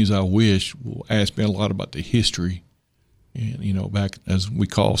 not as many as I wish, will ask me a lot about the history. And, back, as we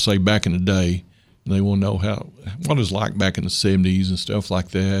back in the day, and they want to know what it was like back in the 70s and stuff like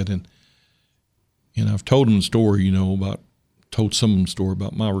that. And I've told them the story, told some of them the story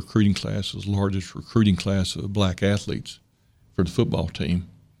about my recruiting class. It was the largest recruiting class of black athletes for the football team.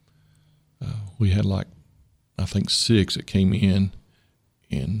 We had I think 6 that came in,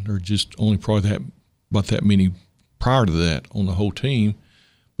 and there were just only probably about that many prior to that on the whole team.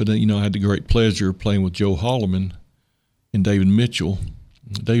 But I had the great pleasure of playing with Joe Holloman and David Mitchell.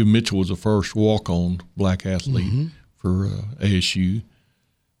 David Mitchell was the first walk-on black athlete for ASU.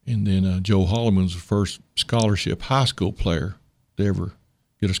 And then Joe Holloman was the first scholarship high school player to ever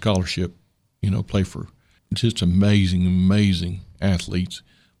get a scholarship, play for. Just amazing athletes.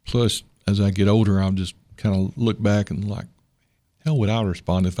 Plus, as I get older, I'll just kind of look back and how would I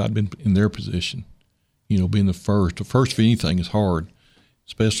respond if I'd been in their position? Being the first. The first for anything is hard,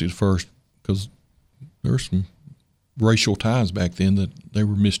 especially the first, because there were some racial times back then that they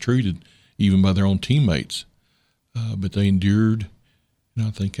were mistreated even by their own teammates. But they endured, and I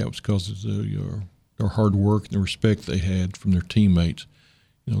think that was because of their hard work and the respect they had from their teammates.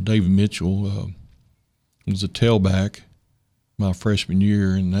 David Mitchell was a tailback my freshman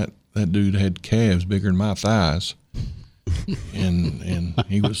year, and that dude had calves bigger than my thighs. and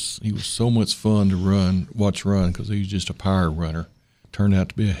he was so much fun to watch run, because he was just a power runner. turned out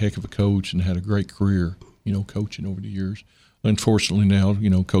to be a heck of a coach and had a great career, coaching over the years. Unfortunately now,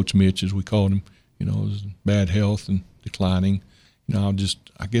 Coach Mitch, as we called him, is in bad health and declining.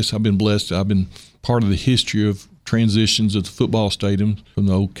 I guess I've been blessed. I've been part of the history of transitions at the football stadium from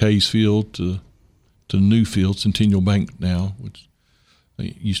the old Case Field to the new field, Centennial Bank now, which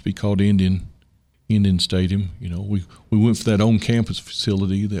used to be called Indian Stadium. We went for that on-campus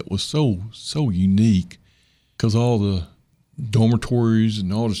facility that was so unique because all the dormitories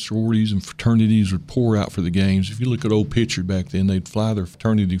and all the sororities and fraternities would pour out for the games. If you look at old pictures back then, they'd fly their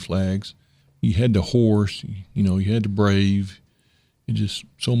fraternity flags. You had the horse, you had the brave. Just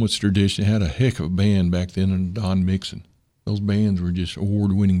so much tradition. It had a heck of a band back then in Don Mixon. Those bands were just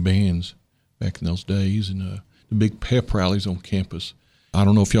award-winning bands back in those days, and the big pep rallies on campus. I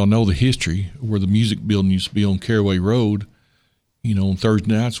don't know if y'all know the history where the music building used to be on Caraway Road. On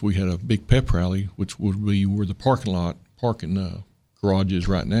Thursday nights we had a big pep rally, which would be where the parking garage is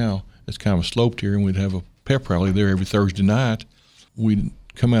right now. It's kind of sloped here, and we'd have a pep rally there every Thursday night. We'd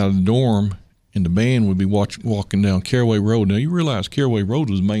come out of the dorm, and the band would be walking down Caraway Road. Now, you realize Caraway Road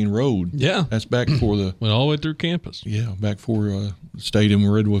was the main road. Yeah. That's back for the... Went all the way through campus. Yeah, back for the stadium,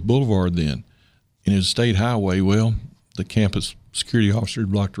 Redwood Boulevard then. And it was a state highway. Well, the campus security officers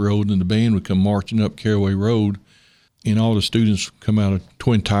blocked the road, and the band would come marching up Caraway Road, and all the students would come out of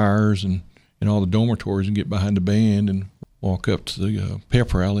Twin Tires and all the dormitories and get behind the band and walk up to the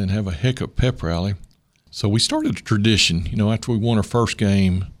pep rally and have a heck of a pep rally. So we started a tradition. After we won our first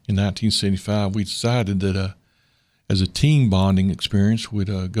game in 1975, we decided that as a team bonding experience,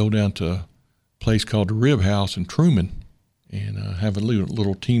 we'd go down to a place called the Rib House in Truman and have a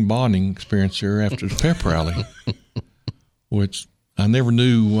little team bonding experience there after the pep rally, which I never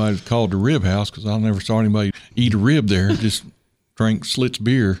knew why it's called the Rib House because I never saw anybody eat a rib there. Just drank Schlitz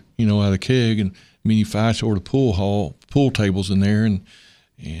beer, out of a keg, and many fights over the pool tables in there, and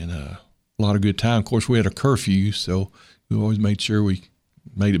a lot of good time. Of course, we had a curfew, so we always made sure we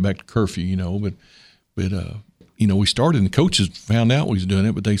made it back to curfew, but we started, and the coaches found out we was doing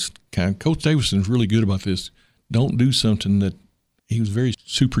it, but Coach Davison's really good about this. Don't do something that he was very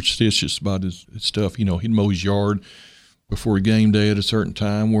superstitious about his stuff. He'd mow his yard before a game day at a certain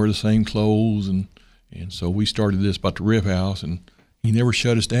time, wear the same clothes, and so we started this about the Rib House, and he never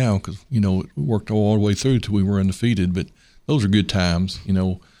shut us down because, it worked all the way through till we were undefeated, but those are good times,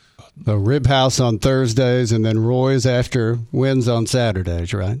 The Rib House on Thursdays, and then Roy's after wins on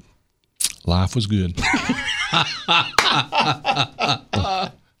Saturdays, right? Life was good.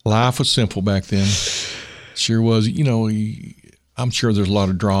 Life was simple back then. Sure was. I'm sure there's a lot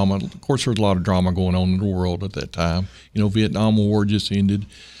of drama. Of course, there's a lot of drama going on in the world at that time. Vietnam War just ended.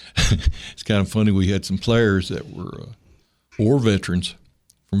 It's kind of funny. We had some players that were war veterans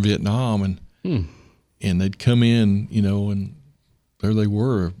from Vietnam, and they'd come in, and there they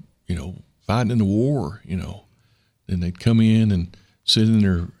were, fighting in the war, and they'd come in and sit in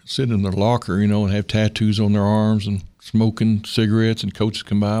their locker, and have tattoos on their arms and smoking cigarettes, and coaches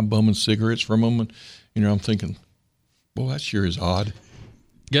come by bumming cigarettes from them, and I'm thinking, well, that sure is odd.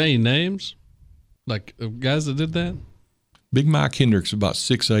 Got any names, like guys that did that? Big Mike Hendricks, about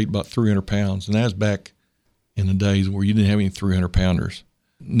 6'8", about 300 pounds, and that's back in the days where you didn't have any 300-pounders.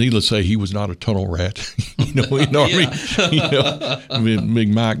 Needless to say, he was not a tunnel rat. Big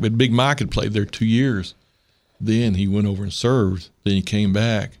Mike. But Big Mike had played there 2 years. Then he went over and served. Then he came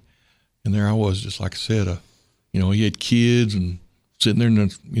back, and there I was, just like I said, he had kids and sitting there in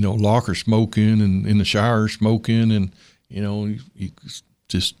the locker smoking and in the shower smoking, and he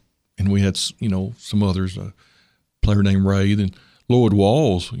just, and we had some others, a player named Ray, then Lloyd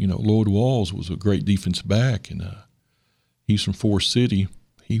Walls. Lloyd Walls was a great defensive back, and he's from Forest City.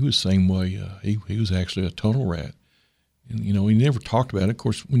 He was the same way. He was actually a tunnel rat, and he never talked about it. Of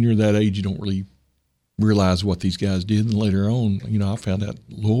course, when you're that age, you don't really realize what these guys did. And later on, I found out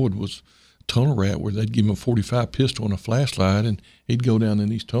Lloyd was a tunnel rat, where they'd give him a .45 pistol and a flashlight, and he'd go down in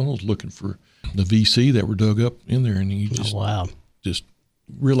these tunnels looking for the VC that were dug up in there, and he just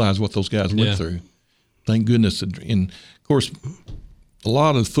realized what those guys went through. Thank goodness. And of course, a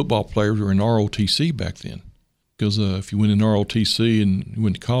lot of the football players were in ROTC back then. Because if you went in ROTC and you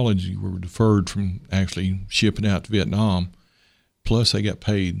went to college, you were deferred from actually shipping out to Vietnam. Plus, they got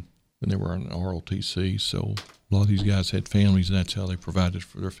paid when they were on ROTC. So a lot of these guys had families, and that's how they provided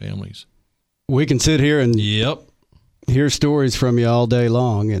for their families. We can sit here and hear stories from you all day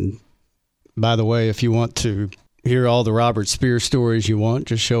long. And by the way, if you want to hear all the Robert Speer stories you want,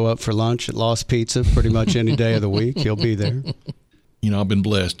 just show up for lunch at Lost Pizza pretty much any day of the week. He'll be there. I've been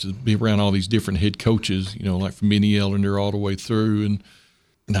blessed to be around all these different head coaches, like from Benny Ellender all the way through. And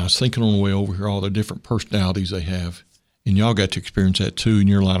I was thinking on the way over here, all the different personalities they have. and y'all got to experience that too in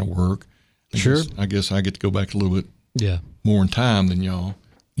your line of work. Sure. I guess I get to go back a little bit more in time than y'all.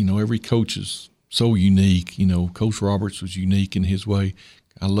 You know, every coach is so unique. You know, Coach Roberts was unique in his way.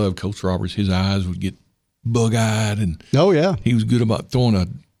 I love Coach Roberts. His eyes would get bug-eyed, and he was good about throwing a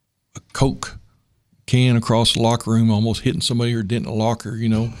Coke can across the locker room, almost hitting somebody or denting a locker. You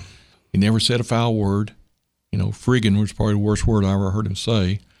know, he never said a foul word. You know, friggin' was probably the worst word I ever heard him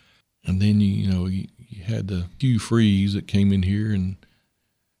say. And then you had the Hugh Freeze that came in here, and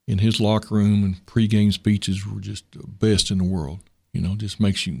in his locker room and pregame speeches were just the best in the world. You know, just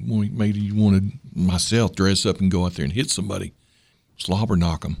made you want to myself dress up and go out there and hit somebody, slobber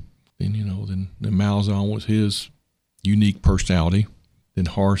knock them. Then then Malzahn was his unique personality. Then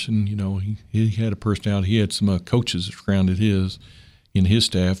Harsin, he had a personality. He had some coaches that surrounded in his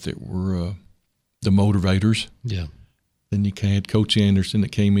staff that were the motivators. Yeah. Then you had Coach Anderson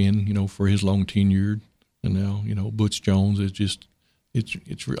that came in, for his long tenured, and now Butch Jones is just.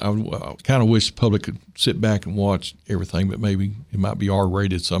 I kind of wish the public could sit back and watch everything, but maybe it might be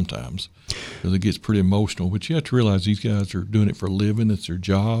R-rated sometimes because it gets pretty emotional. But you have to realize these guys are doing it for a living. It's their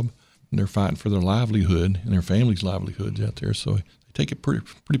job, and they're fighting for their livelihood and their family's livelihoods out there. So they take it pretty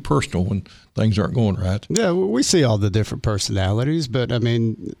personal when things aren't going right. Yeah, we see all the different personalities, but, I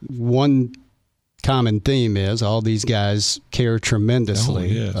mean, one common theme is all these guys care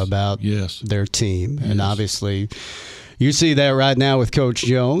tremendously about their team. Yes. And obviously – you see that right now with Coach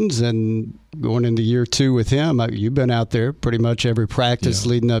Jones, and going into year 2 with him. You've been out there pretty much every practice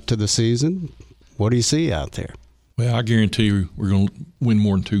leading up to the season. What do you see out there? Well, I guarantee you we're going to win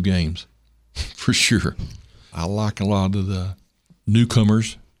more than 2 games, for sure. I like a lot of the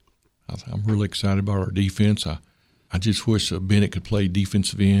newcomers. I'm really excited about our defense. I just wish Bennett could play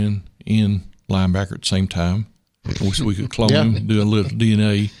defensive end and linebacker at the same time. I wish we could clone him, do a little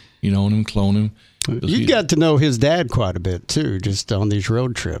DNA, on him, clone him. You got to know his dad quite a bit, too, just on these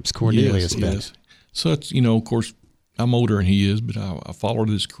road trips, Cornelius Bennett. Yes. So, it's, of course, I'm older than he is, but I followed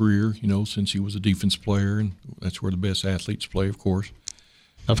his career, since he was a defense player, and that's where the best athletes play, of course.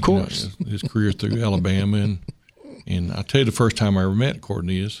 Of course. His career through Alabama. And I tell you, the first time I ever met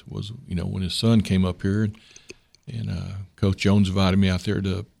Cornelius was, when his son came up here, and Coach Jones invited me out there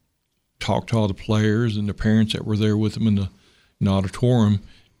to talk to all the players and the parents that were there with him in the auditorium,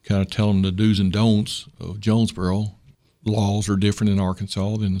 kind of tell them the do's and don'ts of Jonesboro. Laws are different in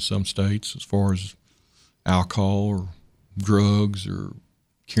Arkansas than in some states as far as alcohol or drugs or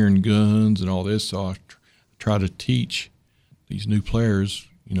carrying guns and all this. So I try to teach these new players,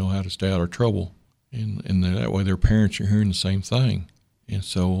 how to stay out of trouble. And that way their parents are hearing the same thing. And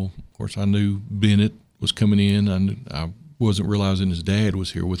so, of course, I knew Bennett was coming in. I wasn't realizing his dad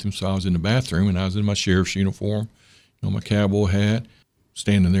was here with him, so I was in the bathroom, and I was in my sheriff's uniform, my cowboy hat,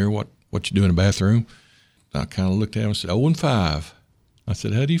 standing there, what you do in the bathroom? I kind of looked at him and said, 0-5. I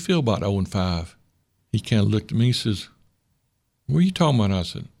said, how do you feel about 0-5? He kind of looked at me and says, what are you talking about? I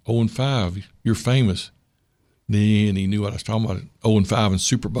said, 0-5, you're famous. Then he knew what I was talking about, 0-5 in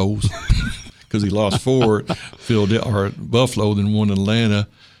Super Bowls, because he lost 4 at Buffalo, then 1 in Atlanta.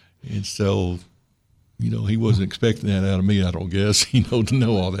 And so, he wasn't expecting that out of me, I don't guess, to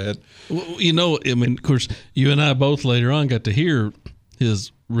know all that. Well, I mean, of course, you and I both later on got to hear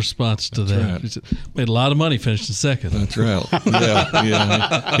his response to that. Right. He said, made a lot of money finishing second. That's right.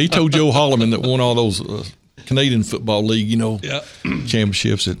 Yeah. He told Joe Holloman that won all those Canadian Football League,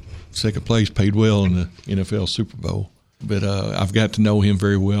 championships at second place, paid well in the NFL Super Bowl. But I've got to know him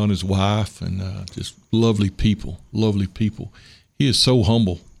very well and his wife, and just lovely people. He is so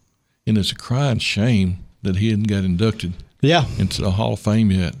humble, and it's a crying shame that he hadn't got inducted into the Hall of Fame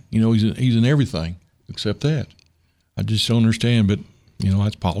yet. He's in everything except that. I just don't understand, but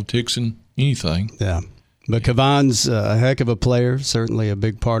that's politics and anything. Yeah. But Kavon's a heck of a player, certainly a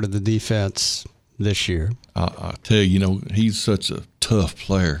big part of the defense this year. I tell you, he's such a tough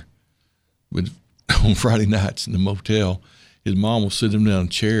player. But on Friday nights in the motel, his mom will sit him down in a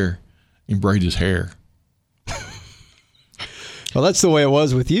chair and braid his hair. Well, that's the way it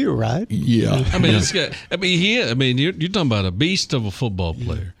was with you, right? Yeah. I mean, you're talking about a beast of a football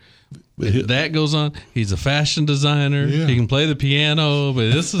player. If that goes on, he's a fashion designer. Yeah. He can play the piano,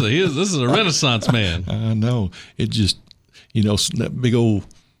 but this is a Renaissance man. I know. It just, that big old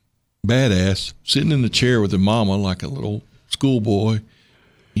badass sitting in the chair with the mama like a little schoolboy.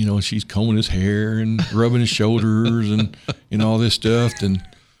 She's combing his hair and rubbing his shoulders and all this stuff. And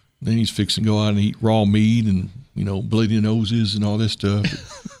then he's fixing to go out and eat raw meat and, bleeding noses and all this stuff.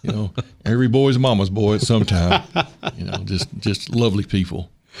 Every boy's a mama's boy at some time. Just lovely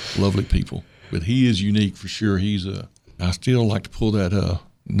people. Lovely people. But he is unique for sure. I still like to pull that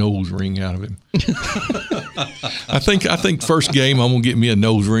nose ring out of him. I think first game I'm gonna get me a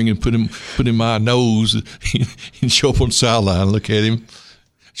nose ring and put in my nose and show up on the sideline and look at him.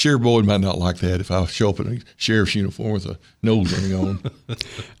 Sheriff Boyd might not like that if I show up in a sheriff's uniform with a nose ring on.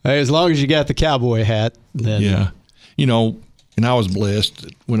 Hey, as long as you got the cowboy hat, then yeah. You know, and I was blessed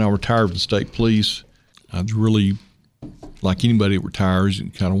that when I retired from the state police. I was really, like anybody that retires,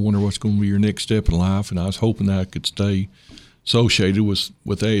 you kind of wonder what's going to be your next step in life, and I was hoping that I could stay associated with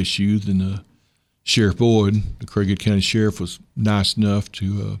ASU. Then Sheriff Boyd, the Craighead County Sheriff, was nice enough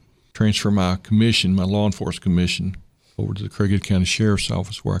to transfer my commission, my law enforcement commission, over to the Craighead County Sheriff's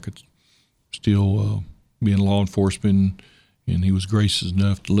Office where I could still be in law enforcement, and he was gracious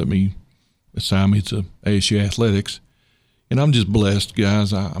enough to let me assign me to ASU Athletics. And I'm just blessed,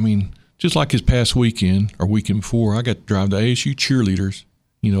 guys. I mean, just like this past weekend or weekend before, I got to drive the ASU cheerleaders,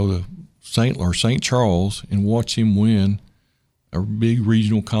 to St. Charles and watch them win a big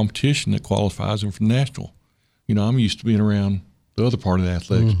regional competition that qualifies them for national. I'm used to being around the other part of the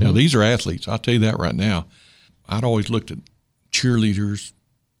athletics. Mm-hmm. Now, these are athletes. I'll tell you that right now. I'd always looked at cheerleaders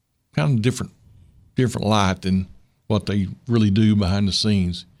kind of different light than what they really do behind the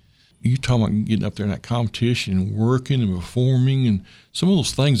scenes. You talking about getting up there in that competition and working and performing and some of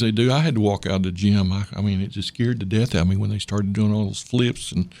those things they do. I had to walk out of the gym. I mean, it just scared the death out of me when they started doing all those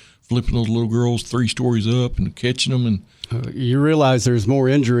flips and flipping those little girls 3 stories up and catching them. And you realize there's more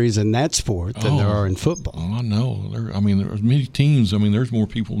injuries in that sport than there are in football. Oh, I know. There's many teams. There's more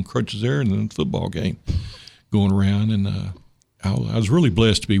people in crutches there than in the football game going around. And I was really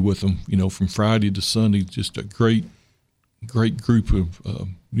blessed to be with them, from Friday to Sunday, just a great group of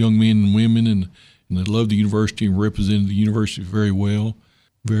young men and women, and they love the university and represented the university very well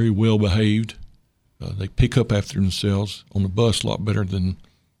behaved. They pick up after themselves on the bus a lot better than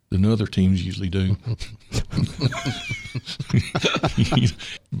other teams usually do.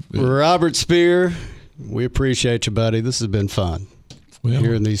 Robert Speer, we appreciate you, buddy. This has been fun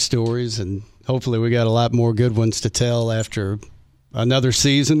hearing these stories, and hopefully we got a lot more good ones to tell after another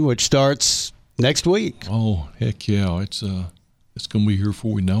season, which starts next week. Oh, heck yeah. It's going to be here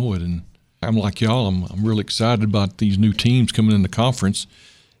before we know it. And I'm like y'all, I'm really excited about these new teams coming in the conference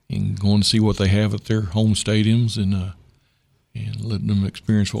and going to see what they have at their home stadiums and letting them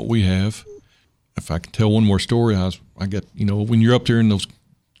experience what we have. If I can tell one more story, I got, when you're up there in those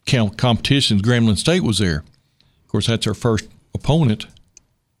competitions, Grambling State was there. Of course, that's our first opponent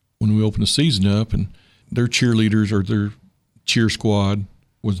when we opened the season up, and their cheerleaders or their cheer squad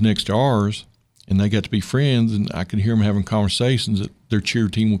was next to ours. And they got to be friends, and I could hear them having conversations that their cheer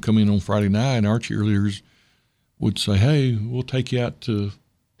team would come in on Friday night, and our cheerleaders would say, hey, we'll take you out to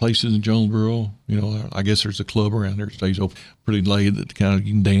places in Jonesboro. I guess there's a club around there that stays open pretty late that kind of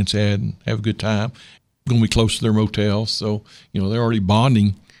you can dance at and have a good time. Going to be close to their motel. So, they're already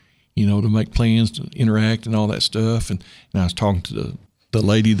bonding, to make plans to interact and all that stuff. And I was talking to the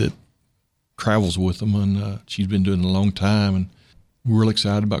lady that travels with them, and she's been doing it a long time, and we're really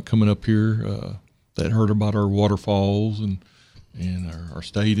excited about coming up here. That heard about our waterfalls and our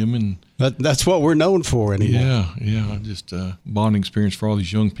stadium, and that's what we're known for anymore. Yeah, just bonding experience for all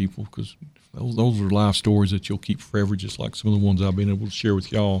these young people, because those are life stories that you'll keep forever, just like some of the ones I've been able to share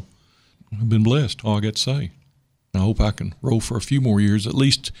with y'all. I've been blessed, all I got to say. I hope I can roll for a few more years, at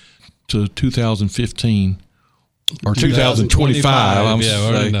least to 2015 or 2025.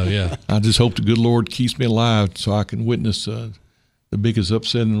 I just hope the good Lord keeps me alive so I can witness the biggest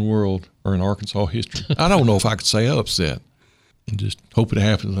upset in the world or in Arkansas history. I don't know if I could say upset. And just hope it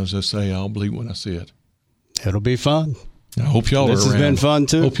happens. As I say, I'll believe when I see it. It'll be fun. I hope y'all are around. This has been fun,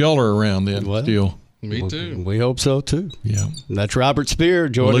 too. Hope y'all are around then still. Me too. We hope so, too. Yeah. And that's Robert Speer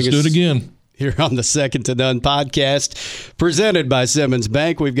joining us. Let's do it again. Here on the Second to None podcast, presented by Simmons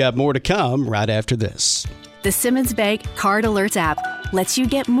Bank. We've got more to come right after this. The Simmons Bank Card Alerts app lets you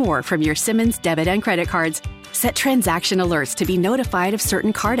get more from your Simmons debit and credit cards. Set transaction alerts to be notified of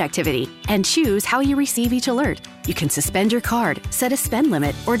certain card activity and choose how you receive each alert. You can suspend your card, set a spend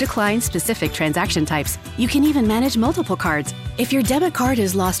limit, or decline specific transaction types. You can even manage multiple cards. If your debit card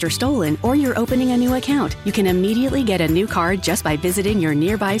is lost or stolen, or you're opening a new account, you can immediately get a new card just by visiting your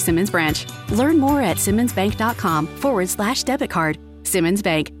nearby Simmons branch. Learn more at simmonsbank.com/debit card. Simmons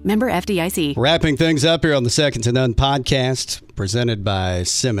Bank, member FDIC. Wrapping things up here on the Second to None podcast, presented by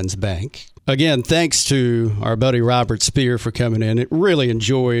Simmons Bank. Again, thanks to our buddy Robert Speer for coming in. It really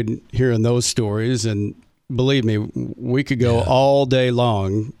enjoyed hearing those stories, and believe me, we could go all day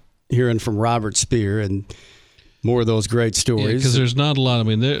long hearing from Robert Speer and more of those great stories. Because there's not a lot.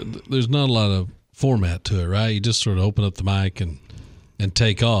 There's not a lot of format to it, right? You just sort of open up the mic and and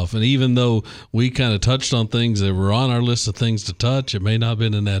take off. And even though we kind of touched on things that were on our list of things to touch, it may not have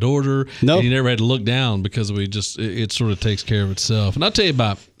been in that order. Nope. And you never had to look down because it sort of takes care of itself. And I'll tell you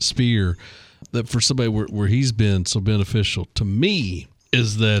about Speer, that for somebody where he's been so beneficial to me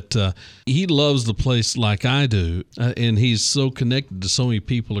is that he loves the place like I do, and he's so connected to so many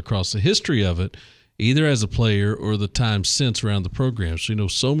people across the history of it, either as a player or the time since around the program. So,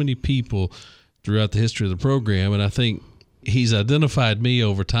 so many people throughout the history of the program, and I think he's identified me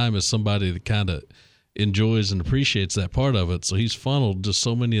over time as somebody that kind of enjoys and appreciates that part of it. So he's funneled just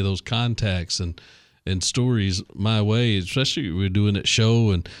so many of those contacts and stories my way, especially we're doing that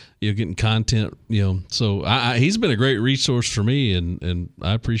show and getting content. So he's been a great resource for me, and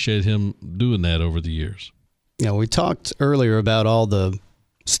I appreciate him doing that over the years. We talked earlier about all the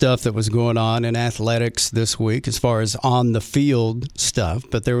stuff that was going on in athletics this week as far as on the field stuff,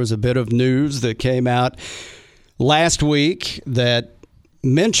 but there was a bit of news that came out last week that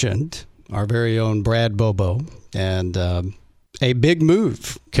mentioned our very own Brad Bobo and a big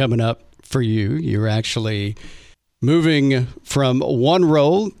move coming up for you. You're actually moving from one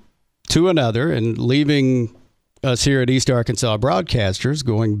role to another and leaving us here at East Arkansas Broadcasters,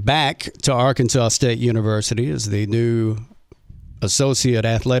 going back to Arkansas State University as the new Associate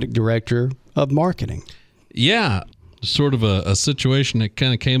Athletic Director of Marketing. Yeah, sort of a situation that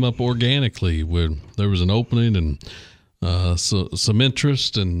kind of came up organically where there was an opening and some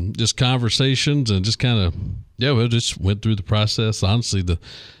interest and just conversations and just kind of, we just went through the process. Honestly, the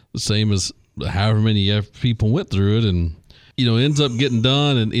same as however many people went through it, and ends up getting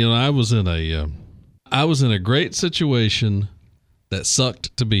done. And I was in a great situation that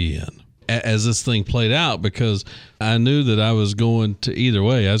sucked to be in as this thing played out, because I knew that I was going to, either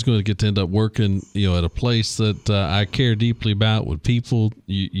way, I was going to get to end up working, at a place that I care deeply about, with people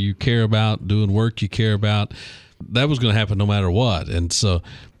you care about, doing work you care about. That was going to happen no matter what. And so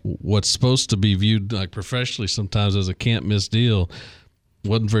what's supposed to be viewed like professionally sometimes as a can't miss deal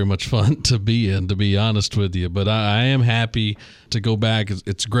wasn't very much fun to be in, to be honest with you. But I am happy to go back.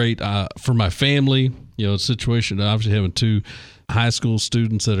 It's great for my family, situation, obviously having two high school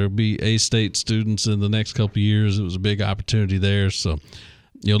students that will be A-State students in the next couple of years. It was a big opportunity there. So,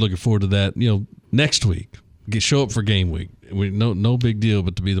 looking forward to that. Next week, show up for game week. No big deal,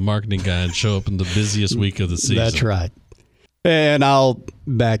 but to be the marketing guy and show up in the busiest week of the season. That's right. And I'll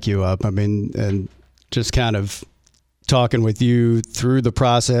back you up. And just kind of talking with you through the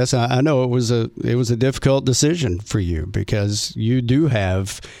process, I know it was a difficult decision for you, because you do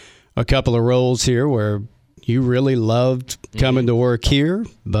have a couple of roles here where you really loved coming to work here,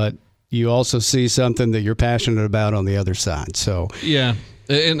 but you also see something that you're passionate about on the other side. So yeah,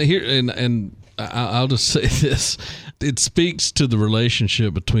 and I'll just say this: it speaks to the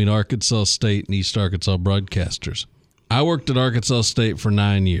relationship between Arkansas State and East Arkansas Broadcasters. I worked at Arkansas State for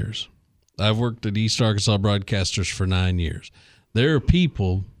 9 years. I've worked at East Arkansas Broadcasters for 9 years. There are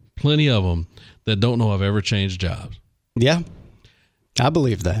people, plenty of them, that don't know I've ever changed jobs. Yeah, I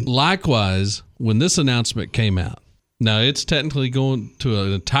believe that. Likewise, when this announcement came out, now it's technically going to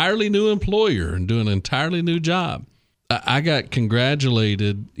an entirely new employer and doing an entirely new job. I got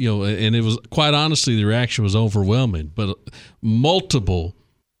congratulated, and it was, quite honestly, the reaction was overwhelming, but multiple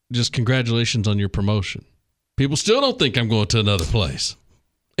just congratulations on your promotion. People still don't think I'm going to another place.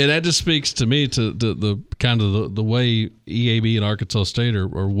 And that just speaks to me to the kind of the way EAB and Arkansas State are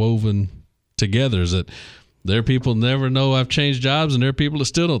woven together, is that there are people never know I've changed jobs, and there are people that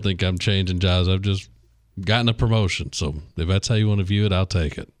still don't think I'm changing jobs. I've just gotten a promotion. So if that's how you want to view it, I'll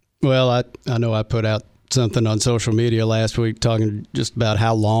take it. Well, I know I put out something on social media last week talking just about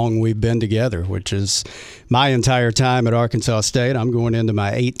how long we've been together, which is my entire time at Arkansas State. I'm going into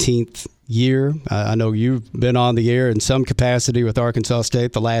my 18th year. I know you've been on the air in some capacity with Arkansas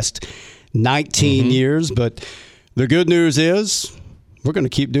State the last 19 years, but the good news is we're going to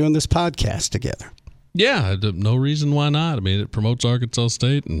keep doing this podcast together. Yeah, no reason why not. I mean, it promotes Arkansas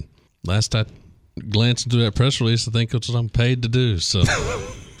State, and last I glanced through that press release, I think it's what I'm paid to do, so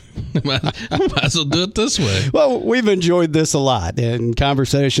I might as well do it this way. Well, we've enjoyed this a lot, and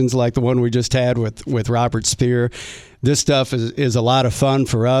conversations like the one we just had with Robert Speer. This stuff is a lot of fun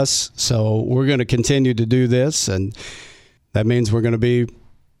for us, so we're going to continue to do this, and that means we're going to be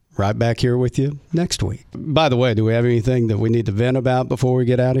right back here with you next week. By the way, do we have anything that we need to vent about before we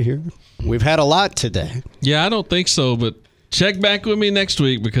get out of here? We've had a lot today. Yeah, I don't think so, but check back with me next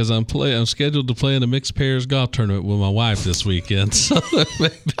week, because I'm scheduled to play in a mixed pairs golf tournament with my wife this weekend. So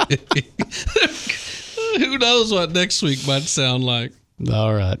maybe, who knows what next week might sound like.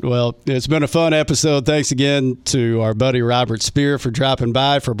 All right. Well, it's been a fun episode. Thanks again to our buddy Robert Speer for dropping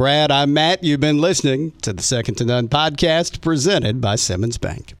by. For Brad, I'm Matt. You've been listening to the Second to None podcast presented by Simmons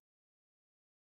Bank.